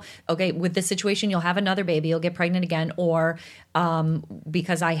people. Okay, with this situation, you'll have another baby. You'll get pregnant again. Or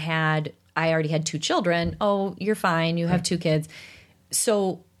because I already had 2 children. Oh, you're fine. You have 2 kids.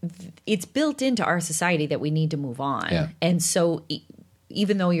 So it's built into our society that we need to move on. Yeah. And so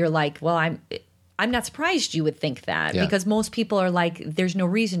even though you're like, well, I'm not surprised you would think that because most people are like, there's no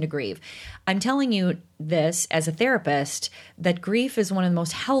reason to grieve. I'm telling you this as a therapist, that grief is one of the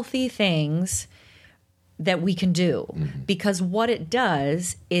most healthy things that we can do because what it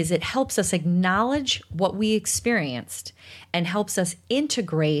does is it helps us acknowledge what we experienced and helps us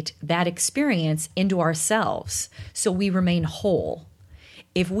integrate that experience into ourselves so we remain whole.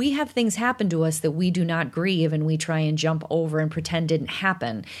 If we have things happen to us that we do not grieve and we try and jump over and pretend didn't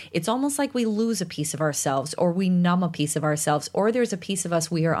happen, it's almost like we lose a piece of ourselves or we numb a piece of ourselves or there's a piece of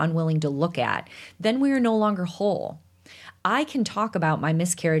us we are unwilling to look at. Then we are no longer whole. I can talk about my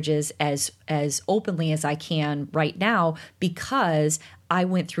miscarriages as openly as I can right now because I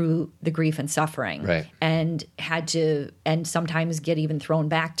went through the grief and suffering and had to, and sometimes get even thrown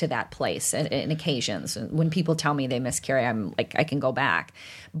back to that place in occasions. And when people tell me they miscarry, I'm like, I can go back.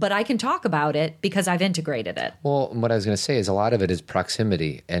 But I can talk about it because I've integrated it. Well, what I was going to say is a lot of it is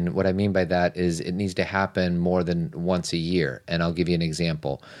proximity. And what I mean by that is it needs to happen more than once a year. And I'll give you an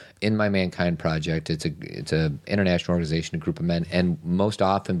example. In my Mankind Project, it's a international organization, a group of men, and most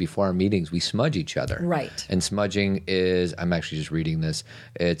often before our meetings, we smudge each other. Right. And smudging is, I'm actually just reading this,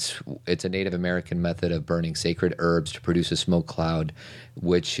 it's a Native American method of burning sacred herbs to produce a smoke cloud,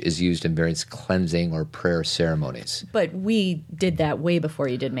 which is used in various cleansing or prayer ceremonies. But we did that way before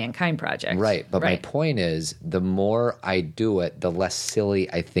you did Mankind Project. Right. But my point is, the more I do it, the less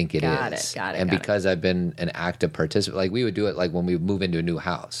silly I think it is. Got it. And because I've been an active participant, like we would do it like when we move into a new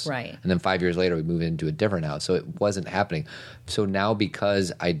house. Right. And then 5 years later, we move into a different house. So it wasn't happening. So now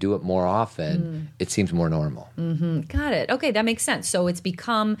because I do it more often, it seems more normal. Got it. Okay, that makes sense. So it's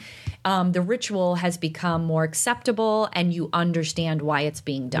become, the ritual has become more acceptable and you understand why it's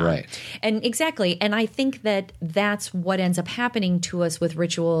being done. Right. And exactly. And I think that that's what ends up happening to us with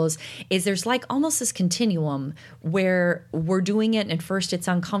rituals is there's like almost this continuum where we're doing it and at first it's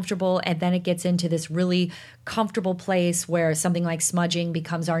uncomfortable and then it gets into this really comfortable place where something like smudging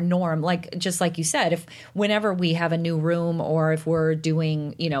becomes our norm. Like, just like you said, if whenever we have a new room or if we're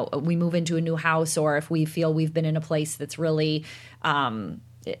doing, we move into a new house or if we feel we've been in a place that's really,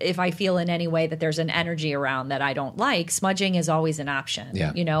 if I feel in any way that there's an energy around that I don't like, smudging is always an option.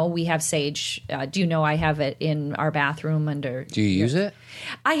 Yeah. We have sage. Do you know I have it in our bathroom under? Do you use it?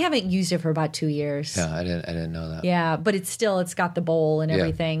 I haven't used it for about 2 years. Yeah, I didn't know that. Yeah, but it's got the bowl and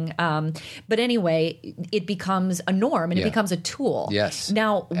everything. But anyway, it becomes a norm and it becomes a tool. Yes.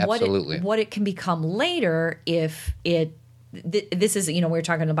 Now, absolutely. what it can become later if it this is, we were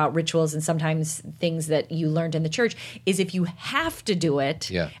talking about rituals and sometimes things that you learned in the church, is if you have to do it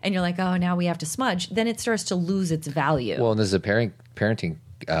and you're like, oh, now we have to smudge, then it starts to lose its value. Well, and this is a parenting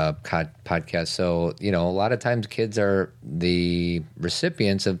podcast. So, a lot of times kids are the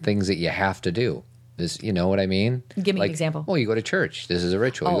recipients of things that you have to do. This, you know what I mean? Give me an example. Well, you go to church. This is a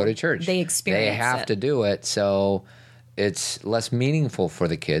ritual. You go to church. They experience They have to do it. So it's less meaningful for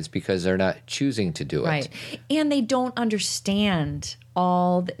the kids because they're not choosing to do it. Right. And they don't understand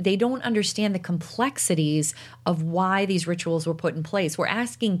the complexities of why these rituals were put in place. We're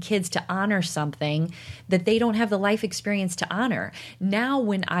asking kids to honor something that they don't have the life experience to honor. Now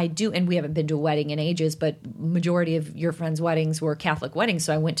when I do, and we haven't been to a wedding in ages, but majority of your friends' weddings were Catholic weddings,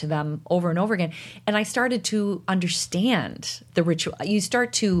 so I went to them over and over again, and I started to understand the ritual. You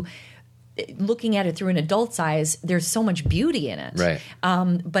start to, looking at it through an adult's eyes, there's so much beauty in it. Right.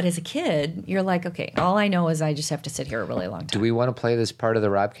 But as a kid, you're like, okay, all I know is I just have to sit here a really long time. Do we want to play this part of the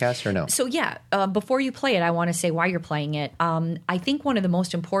Robcast or no? So before you play it, I want to say why you're playing it. I think one of the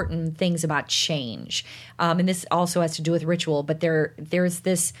most important things about change, and this also has to do with ritual, but there's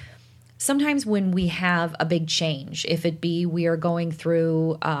this. Sometimes when we have a big change, if it be we are going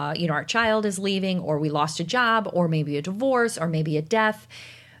through, our child is leaving, or we lost a job, or maybe a divorce, or maybe a death.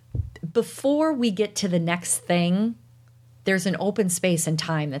 Before we get to the next thing, there's an open space and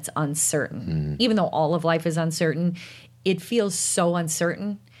time that's uncertain. Even though all of life is uncertain, it feels so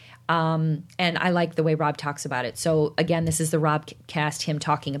uncertain. And I like the way Rob talks about it. So again, this is the Robcast, him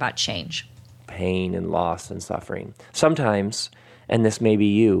talking about change. Pain and loss and suffering. Sometimes, and this may be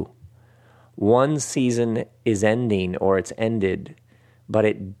you, one season is ending or it's ended, but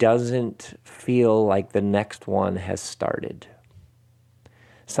it doesn't feel like the next one has started.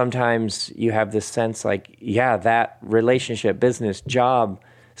 Sometimes you have this sense like, that relationship, business, job,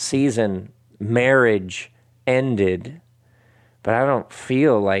 season, marriage ended, but I don't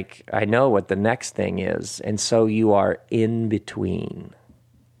feel like I know what the next thing is. And so you are in between.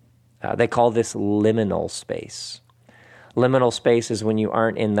 They call this liminal space. Liminal space is when you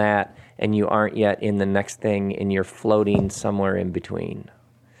aren't in that and you aren't yet in the next thing and you're floating somewhere in between.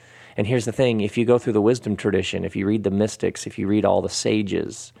 And here's the thing, if you go through the wisdom tradition, if you read the mystics, if you read all the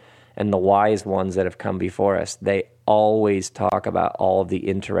sages and the wise ones that have come before us, they always talk about all of the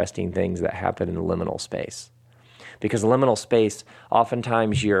interesting things that happen in the liminal space. Because liminal space,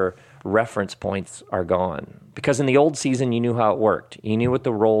 oftentimes your reference points are gone. Because in the old season, you knew how it worked. You knew what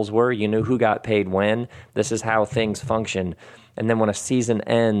the roles were. You knew who got paid when. This is how things function. And then when a season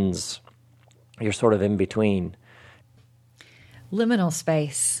ends, you're sort of in between. Liminal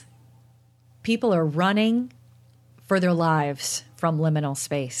space. People are running for their lives from liminal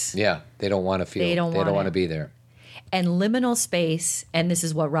space. Yeah, they don't want to feel. They don't want to be there. And liminal space, and this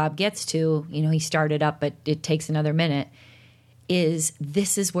is what Rob gets to, he started up, but it takes another minute,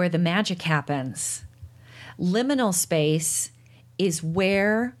 this is where the magic happens. Liminal space is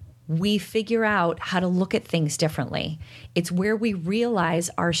where we figure out how to look at things differently. It's where we realize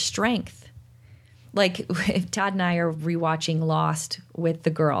our strength. Like Todd and I are rewatching Lost with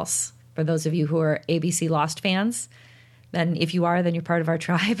the girls. For those of you who are ABC Lost fans, then if you are, then you're part of our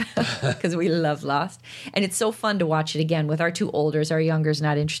tribe because we love Lost. And it's so fun to watch it again with our two olders. Our younger's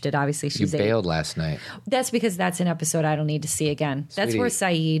not interested, obviously. She's You bailed last night. That's because that's an episode I don't need to see again. That's where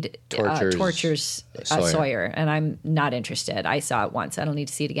Saeed tortures Sawyer, and I'm not interested. I saw it once. I don't need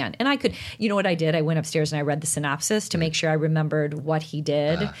to see it again. And I could, you know what I did? I went upstairs and I read the synopsis to make sure I remembered what he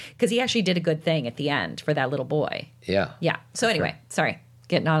did because he actually did a good thing at the end for that little boy. Yeah. Yeah. So anyway, sorry.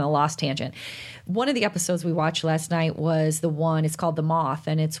 Getting on a Lost tangent. One of the episodes we watched last night was it's called The Moth,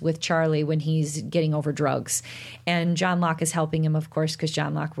 and it's with Charlie when he's getting over drugs. And John Locke is helping him, of course, because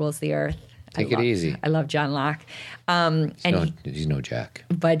John Locke rules the earth. Take it easy. I love John Locke. He's no Jack.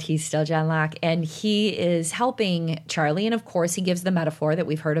 But he's still John Locke. And he is helping Charlie. And, of course, he gives the metaphor that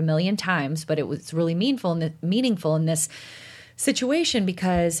we've heard a million times, but it was really meaningful in this situation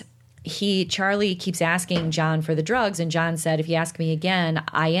because Charlie keeps asking John for the drugs, and John said, if you ask me again,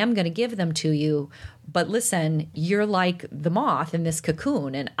 I am going to give them to you. But listen, you're like the moth in this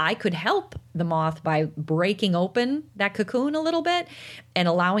cocoon, and I could help the moth by breaking open that cocoon a little bit and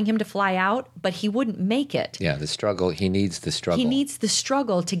allowing him to fly out, but he wouldn't make it. Yeah, the struggle. He needs the struggle. He needs the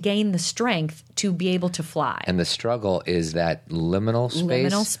struggle to gain the strength to be able to fly. And the struggle is that liminal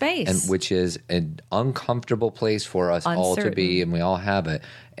space. Liminal space. And which is an uncomfortable place for us all to be, and we all have it.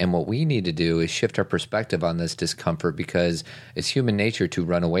 And what we need to do is shift our perspective on this discomfort because it's human nature to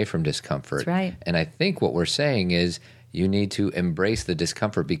run away from discomfort. That's right. And I think what we're saying is you need to embrace the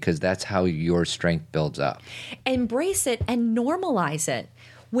discomfort because that's how your strength builds up. Embrace it and normalize it.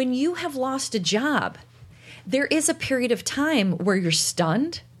 When you have lost a job, there is a period of time where you're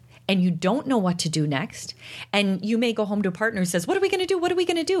stunned and you don't know what to do next. And you may go home to a partner who says, what are we going to do? What are we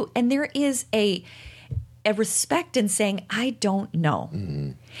going to do? And there is a respect in saying, I don't know.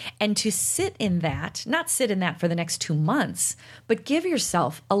 Mm-hmm. And to sit in that, not sit in that for the next 2 months, but give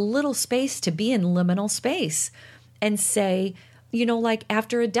yourself a little space to be in liminal space and say, you know, like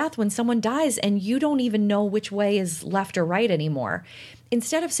after a death, when someone dies and you don't even know which way is left or right anymore,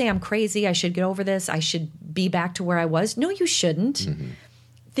 instead of saying, I'm crazy, I should get over this, I should be back to where I was. No, you shouldn't. Mm-hmm.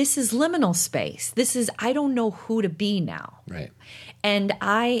 This is liminal space. This is, I don't know who to be now. Right. And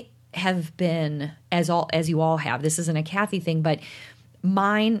I have been, as you all have, this isn't a Cathy thing, but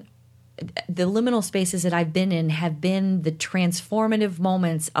mine, the liminal spaces that I've been in have been the transformative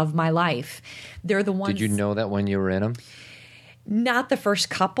moments of my life. They're the ones. Did you know that when you were in them? Not the first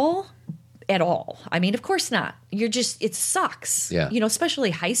couple at all. I mean, of course not. You're just, it sucks. Yeah. You know,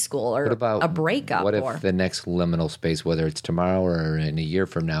 especially high school or what about a breakup. What if the next liminal space, whether it's tomorrow or in a year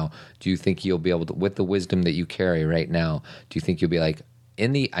from now, do you think you'll be able to, with the wisdom that you carry right now, do you think you'll be like,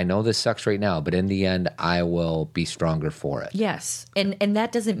 I know this sucks right now, but in the end, I will be stronger for it. Yes. And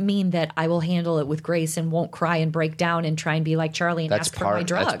that doesn't mean that I will handle it with grace and won't cry and break down and try and be like Charlie and ask for my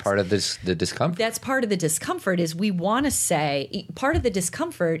drugs. That's part of the discomfort. That's part of the discomfort is we want to say, part of the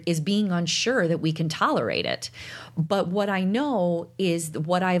discomfort is being unsure that we can tolerate it. But what I know is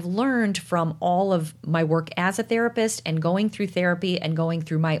what I've learned from all of my work as a therapist and going through therapy and going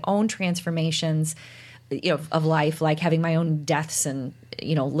through my own transformations, you know, of life, like having my own deaths and,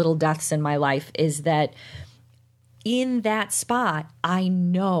 you know, little deaths in my life, is that in that spot, I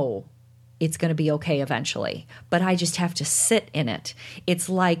know it's going to be okay eventually, but I just have to sit in it. It's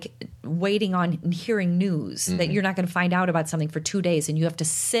like waiting on hearing news that you're not going to find out about something for 2 days and you have to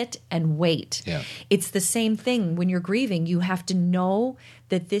sit and wait. Yeah. It's the same thing when you're grieving. You have to know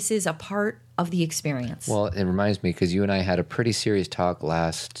that this is a part of the experience. Well, it reminds me because you and I had a pretty serious talk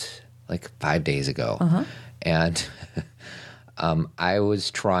last, like 5 days ago. Uh-huh. And I was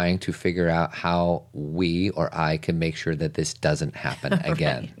trying to figure out how we or I can make sure that this doesn't happen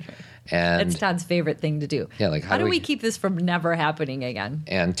again. Right. And that's Todd's favorite thing to do. Yeah, like how do we keep this from never happening again?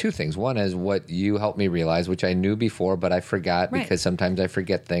 And two things. One is what you helped me realize, which I knew before, but I forgot because sometimes I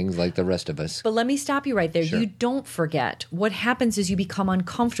forget things like the rest of us. But let me stop you right there. Sure. You don't forget. What happens is you become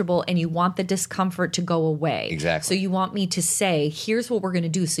uncomfortable and you want the discomfort to go away. Exactly. So you want me to say, here's what we're going to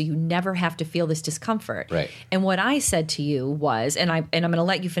do so you never have to feel this discomfort. Right. And what I said to you was, and I'm going to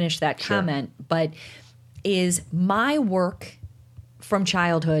let you finish that comment, but is my work from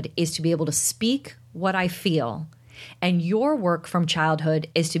childhood is to be able to speak what I feel, and your work from childhood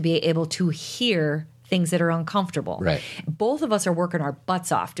is to be able to hear things that are uncomfortable. Right. Both of us are working our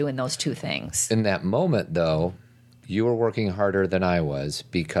butts off doing those two things. In that moment, though, you were working harder than I was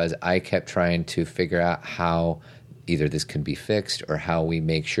because I kept trying to figure out how either this can be fixed or how we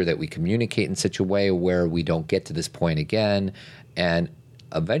make sure that we communicate in such a way where we don't get to this point again. And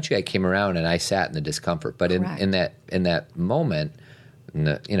eventually I came around and I sat in the discomfort. But in that moment,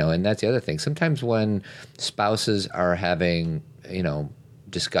 you know, and that's the other thing. Sometimes when spouses are having, you know,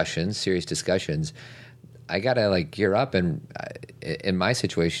 discussions, serious discussions, I gotta like gear up. And in my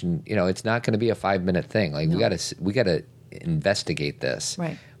situation, you know, it's not going to be a 5-minute thing. Like we gotta investigate this.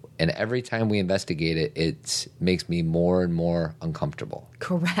 Right. And every time we investigate it, it makes me more and more uncomfortable.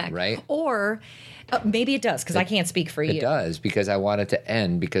 Correct. Right. Or maybe it does because I can't speak for you. It does because I want it to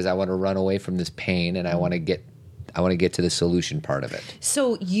end because I want to run away from this pain and I want to get to the solution part of it.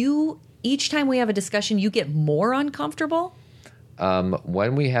 So each time we have a discussion, you get more uncomfortable?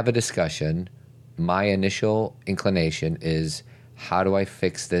 When we have a discussion, my initial inclination is, how do I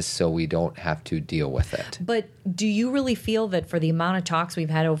fix this so we don't have to deal with it? But do you really feel that for the amount of talks we've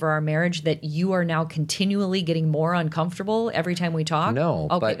had over our marriage that you are now continually getting more uncomfortable every time we talk? No.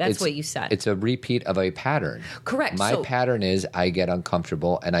 Okay, but that's what you said. It's a repeat of a pattern. Correct. My pattern is I get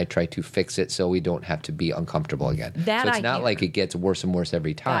uncomfortable and I try to fix it so we don't have to be uncomfortable again. So it's not like it gets worse and worse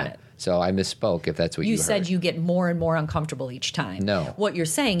every time. Got it. So I misspoke if that's what you heard. You said you get more and more uncomfortable each time. No. What you're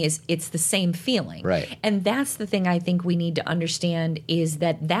saying is it's the same feeling. Right. And that's the thing I think we need to understand is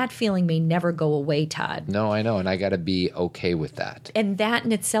that feeling may never go away, Todd. No, I know. And I got to be okay with that. And that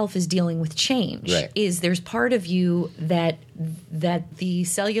in itself is dealing with change. Right. Is there's part of you that the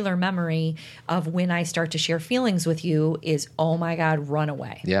cellular memory of when I start to share feelings with you is, oh my God, run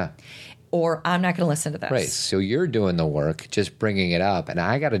away. Yeah. Or I'm not going to listen to this. Right. So you're doing the work, just bringing it up, and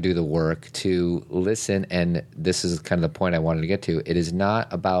I got to do the work to listen. And this is kind of the point I wanted to get to. It is not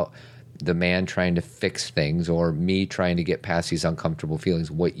about the man trying to fix things or me trying to get past these uncomfortable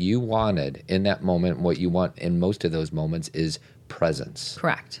feelings. What you wanted in that moment, what you want in most of those moments is presence.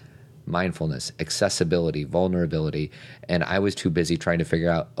 Correct. mindfulness, accessibility, vulnerability. And I was too busy trying to figure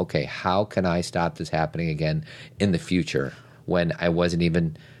out, okay, how can I stop this happening again in the future when I wasn't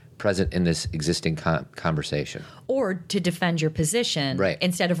even present in this existing conversation? Or to defend your position, Right.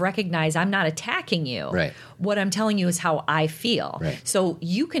 instead of recognize I'm not attacking you. Right. What I'm telling you is how I feel. Right. So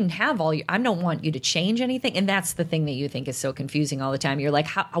you can have I don't want you to change anything. And that's the thing that you think is so confusing all the time. You're like,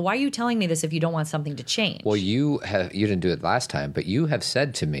 why are you telling me this if you don't want something to change? Well, you didn't do it last time, but you have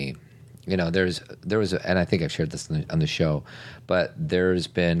said to me, there was, and I think I've shared this on the show, but there's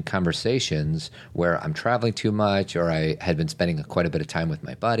been conversations where I'm traveling too much, or I had been spending quite a bit of time with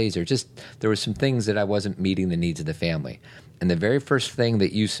my buddies, or just there were some things that I wasn't meeting the needs of the family. And the very first thing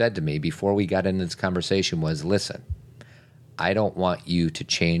that you said to me before we got into this conversation was, listen, I don't want you to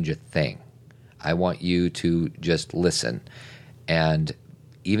change a thing. I want you to just listen. And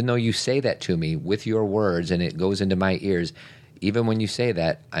even though you say that to me with your words and it goes into my ears, even when you say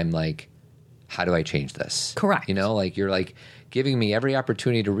that, I'm like, how do I change this? Correct. You're like giving me every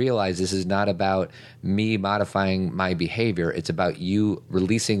opportunity to realize this is not about me modifying my behavior. It's about you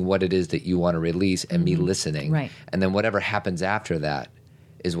releasing what it is that you want to release and me listening. Right. And then whatever happens after that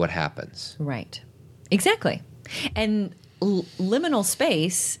is what happens. Right. Exactly. And liminal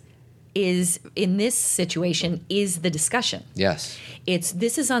space is, in this situation, is the discussion. Yes.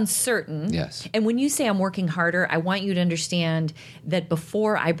 This is uncertain. Yes. And when you say I'm working harder, I want you to understand that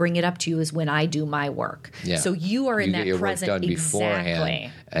before I bring it up to you is when I do my work. Yeah. So you are in get that your present work done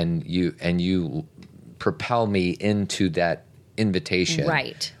beforehand, and you propel me into that invitation.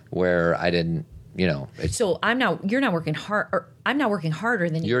 Right. Where I didn't, So you're not working hard, or I'm not working harder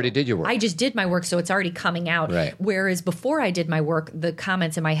than you. You already did your work. I just did my work, so it's already coming out. Right. Whereas before I did my work, the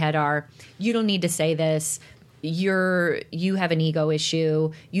comments in my head are, you don't need to say this. You have an ego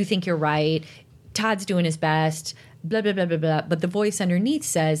issue. You think you're right. Todd's doing his best. Blah, blah, blah, blah, blah. But the voice underneath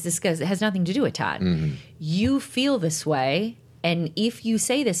says, this has nothing to do with Todd. Mm-hmm. You feel this way. And if you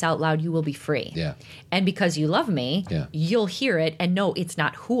say this out loud, you will be free. Yeah. And because you love me, Yeah. you'll hear it and know it's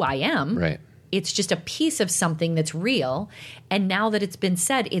not who I am. Right. It's just a piece of something that's real. And now that it's been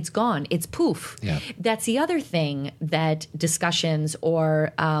said, it's gone. It's poof. Yeah. That's the other thing that discussions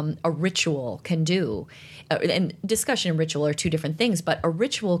or a ritual can do. And discussion and ritual are two different things, but a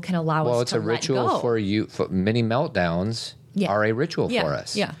ritual can allow us to let go. Well, it's a ritual for you. For many meltdowns are a ritual for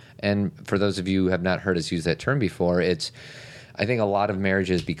us. Yeah. And for those of you who have not heard us use that term before, I think a lot of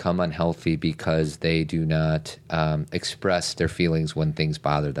marriages become unhealthy because they do not express their feelings when things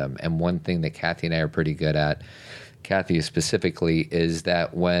bother them. And one thing that Cathy and I are pretty good at, Cathy specifically, is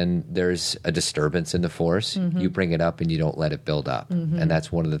that when there's a disturbance in the force, you bring it up and you don't let it build up. And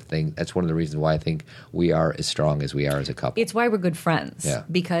that's one of the reasons why I think we are as strong as we are as a couple. It's why we're good friends. Yeah.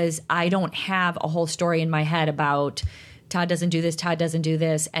 Because I don't have a whole story in my head about Todd doesn't do this, Todd doesn't do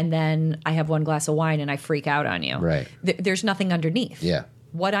this, and then I have one glass of wine and I freak out on you. Right. There's nothing underneath. Yeah.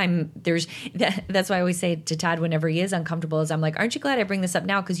 That's why I always say to Todd whenever he is uncomfortable is I'm like, aren't you glad I bring this up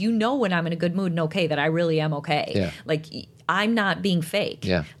now? Because you know when I'm in a good mood and okay that I really am okay. Yeah. Like I'm not being fake.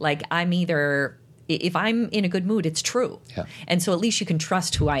 Yeah. Like if I'm in a good mood, it's true. Yeah. And so at least you can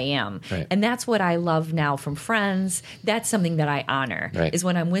trust who I am. Right. And that's what I love now from friends. That's something that I honor Right. is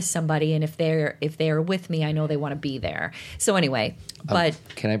when I'm with somebody, and if they're with me, I know they want to be there. So anyway, but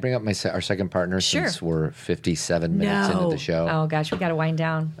can I bring up our second partner Sure. since we're 57 minutes into the show? Oh gosh, we got to wind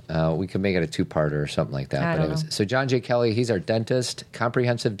down. We could make it a two-parter or something like that. I don't know. So John J. Kelly, he's our dentist,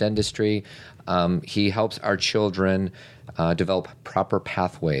 comprehensive dentistry. He helps our children develop proper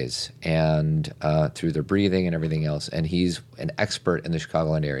pathways and through their breathing and everything else. And he's an expert in the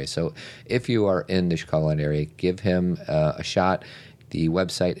Chicagoland area. So if you are in the Chicagoland area, give him a shot. The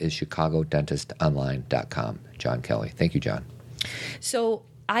website is chicagodentists.online.com. John Kelly. Thank you, John. So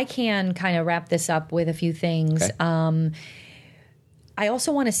I can kind of wrap this up with a few things. Okay. I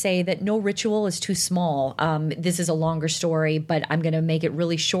also want to say that no ritual is too small. This is a longer story, but I'm going to make it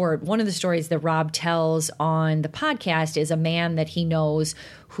really short. One of the stories that Rob tells on the podcast is a man that he knows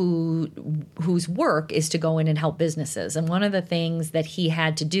whose work is to go in and help businesses. And one of the things that he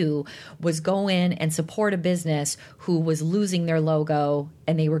had to do was go in and support a business who was losing their logo,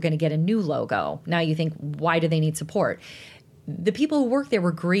 and they were going to get a new logo. Now you think, why do they need support? The people who worked there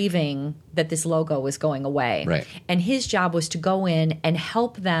were grieving that this logo was going away. Right. And his job was to go in and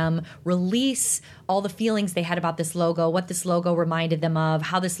help them release all the feelings they had about this logo, what this logo reminded them of,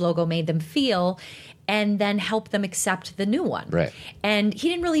 how this logo made them feel, and then help them accept the new one. Right. And he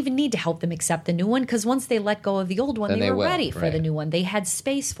didn't really even need to help them accept the new one, because once they let go of the old one, Then they were will. ready for Right. the new one. They had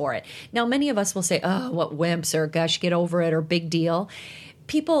space for it. Now, many of us will say, oh, what wimps, or gosh, get over it, or big deal.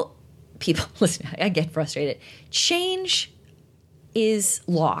 People, listen, I get frustrated. Change is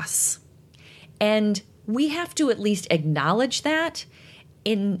loss. And we have to at least acknowledge that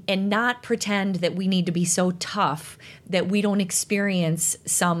and not pretend that we need to be so tough that we don't experience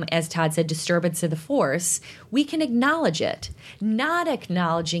some, as Todd said, disturbance of the force. We can acknowledge it. Not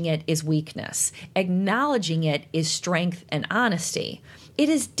acknowledging it is weakness. Acknowledging it is strength and honesty. It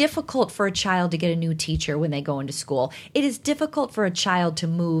is difficult for a child to get a new teacher when they go into school. It is difficult for a child to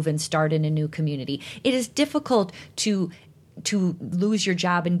move and start in a new community. It is difficult to lose your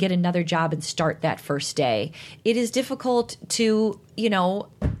job and get another job and start that first day. It is difficult to,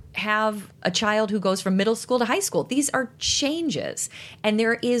 have a child who goes from middle school to high school. These are changes. And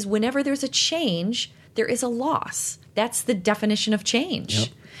whenever there's a change, there is a loss. That's the definition of change. Yep.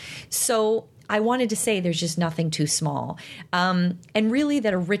 So I wanted to say there's just nothing too small. And really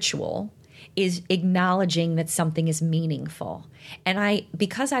that a ritual is acknowledging that something is meaningful. And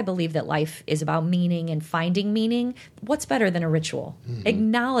because I believe that life is about meaning and finding meaning, what's better than a ritual? Mm-hmm.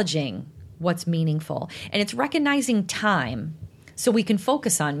 Acknowledging what's meaningful. And it's recognizing time so we can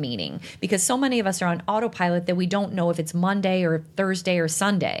focus on meaning, because so many of us are on autopilot that we don't know if it's Monday or Thursday or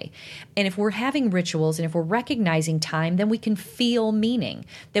Sunday. And if we're having rituals and if we're recognizing time, then we can feel meaning.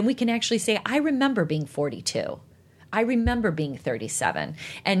 Then we can actually say, I remember being 42. I remember being 37.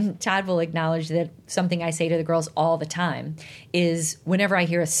 And Todd will acknowledge that something I say to the girls all the time is whenever I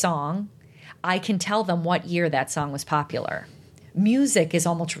hear a song, I can tell them what year that song was popular. Music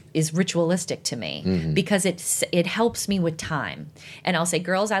is ritualistic to me because it helps me with time. And I'll say,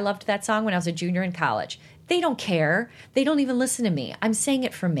 girls, I loved that song when I was a junior in college. They don't care. They don't even listen to me. I'm saying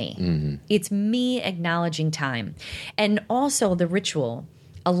it for me. Mm-hmm. It's me acknowledging time. And also the ritual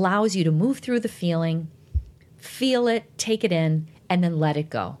allows you to move through the feeling, feel it, take it in, and then let it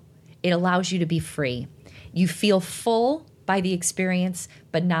go. It allows you to be free. You feel full by the experience,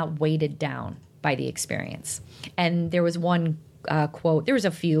 but not weighted down by the experience. And there was one quote, there was a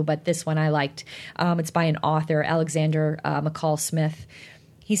few, but this one I liked. It's by an author, Alexander McCall Smith.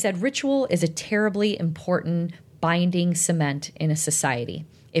 He said, ritual is a terribly important binding cement in a society.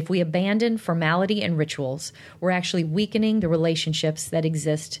 If we abandon formality and rituals, we're actually weakening the relationships that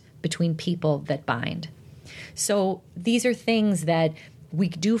exist between people that bind. So these are things that we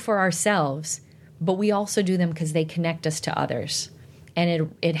do for ourselves, but we also do them because they connect us to others.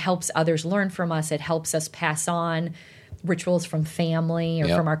 And it helps others learn from us. It helps us pass on rituals from family or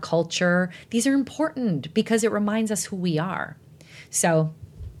from our culture. These are important because it reminds us who we are. So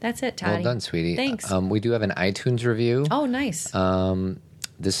that's it, Toddy. Well done, sweetie. Thanks. We do have an iTunes review. Oh, nice.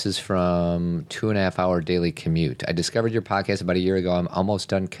 This is from 2.5 Hour Daily Commute. I discovered your podcast about a year ago. I'm almost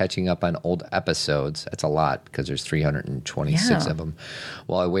done catching up on old episodes. That's a lot because there's 326 of them.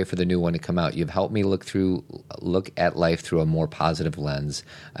 While I wait for the new one to come out, you've helped me look at life through a more positive lens.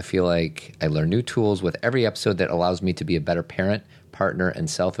 I feel like I learn new tools with every episode that allows me to be a better parent, partner, and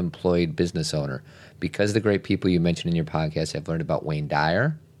self-employed business owner. Because of the great people you mentioned in your podcast, I've learned about Wayne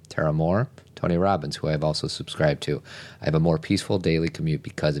Dyer, Tara Moore, Tony Robbins, who I've also subscribed to. I have a more peaceful daily commute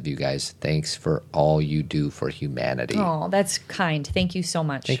because of you guys. Thanks for all you do for humanity. Oh, that's kind. Thank you so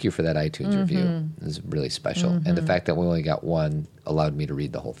much. Thank you for that iTunes review. It was really special. And the fact that we only got one allowed me to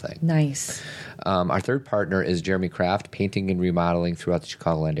read the whole thing. Nice. Our third partner is Jeremy Kraft, painting and remodeling throughout the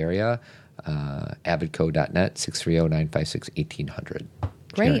Chicagoland area. Avidco.net, 630-956-1800.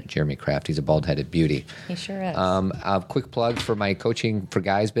 Great. Jeremy Kraft. He's a bald-headed beauty. He sure is. A quick plug for my Coaching for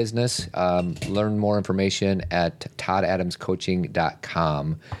Guys business. Learn more information at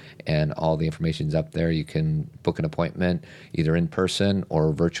toddadamscoaching.com, and all the information's up there. You can book an appointment either in person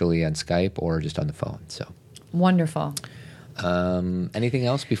or virtually on Skype or just on the phone. So wonderful. Anything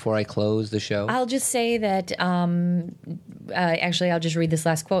else before I close the show? I'll just say that, actually, I'll just read this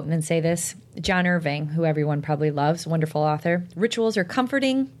last quote and then say this. John Irving, who everyone probably loves, wonderful author. Rituals are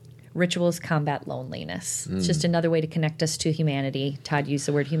comforting. Rituals combat loneliness. It's just another way to connect us to humanity. Todd used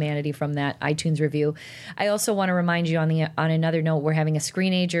the word humanity from that iTunes review. I also want to remind you on another note, we're having a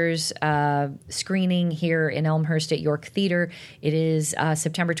Screenagers screening here in Elmhurst at York Theater. It is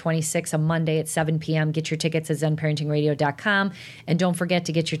September 26th, a Monday at 7 p.m. Get your tickets at zenparentingradio.com. And don't forget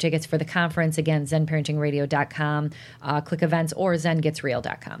to get your tickets for the conference. Again, zenparentingradio.com. Click events or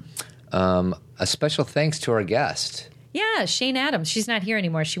zengetsreal.com. A special thanks to our guest. Yeah, Shane Adams. She's not here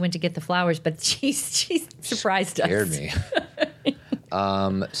anymore. She went to get the flowers, but she surprised us. Scared me.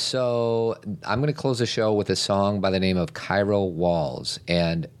 So I'm going to close the show with a song by the name of Cairo Walls.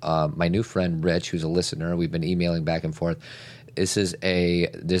 And my new friend, Rich, who's a listener, we've been emailing back and forth, This is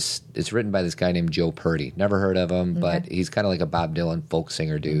it's written by this guy named Joe Purdy. Never heard of him, but he's kind of like a Bob Dylan folk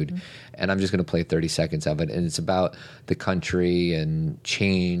singer dude. And I'm just going to play 30 seconds of it. And it's about the country and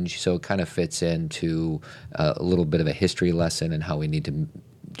change. So it kind of fits into a little bit of a history lesson and how we need to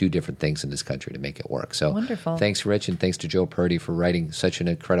do different things in this country to make it work. So wonderful. Thanks, Rich, and thanks to Joe Purdy for writing such an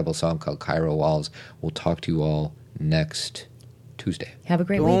incredible song called Cairo Walls. We'll talk to you all next Tuesday. Have a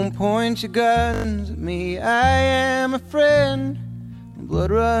great Don't week. point your guns at me, I am a friend. My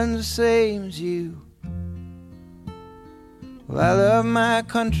blood runs the same as you. Well, I love my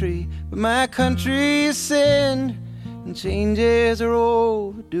country, but my country is sinned, and changes are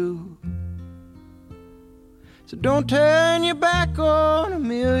overdue. So don't turn your back on a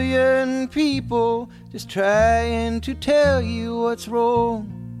million people just trying to tell you what's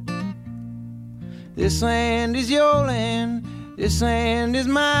wrong. This land is your land, this land is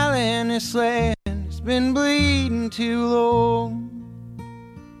my land, this land has been bleeding too long.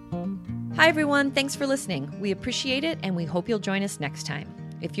 Hi, everyone. Thanks for listening. We appreciate it, and we hope you'll join us next time.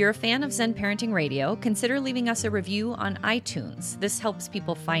 If you're a fan of Zen Parenting Radio, consider leaving us a review on iTunes. This helps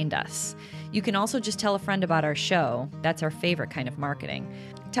people find us. You can also just tell a friend about our show. That's our favorite kind of marketing.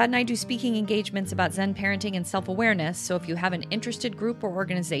 Todd and I do speaking engagements about Zen parenting and self-awareness, so if you have an interested group or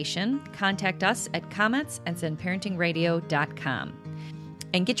organization, contact us at comments@zenparentingradio.com.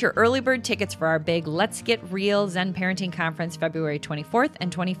 And get your early bird tickets for our big Let's Get Real Zen Parenting Conference February 24th and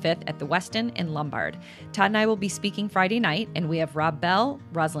 25th at the Westin in Lombard. Todd and I will be speaking Friday night, and we have Rob Bell,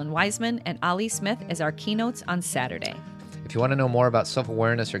 Rosalind Wiseman, and Ali Smith as our keynotes on Saturday. If you want to know more about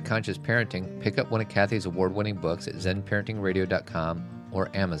self-awareness or conscious parenting, pick up one of Cathy's award-winning books at zenparentingradio.com or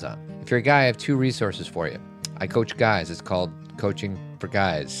Amazon. If you're a guy, I have 2 resources for you. I coach guys. It's called Coaching for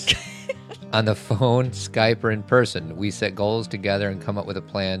Guys. On the phone, Skype, or in person, we set goals together and come up with a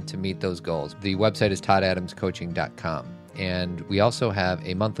plan to meet those goals. The website is toddadamscoaching.com. And we also have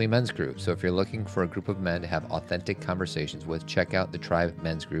a monthly men's group. So if you're looking for a group of men to have authentic conversations with, check out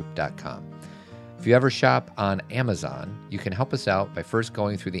thetribemensgroup.com. If you ever shop on Amazon, you can help us out by first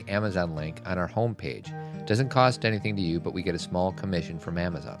going through the Amazon link on our homepage. It doesn't cost anything to you, but we get a small commission from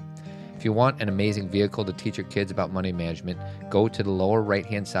Amazon. If you want an amazing vehicle to teach your kids about money management, go to the lower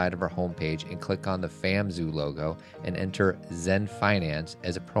right-hand side of our homepage and click on the FamZoo logo and enter Zen Finance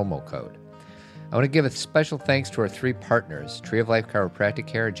as a promo code. I want to give a special thanks to our 3 partners, Tree of Life Chiropractic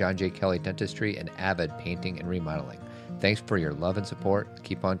Care, John J. Kelly Dentistry, and Avid Painting and Remodeling. Thanks for your love and support.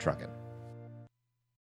 Keep on trucking.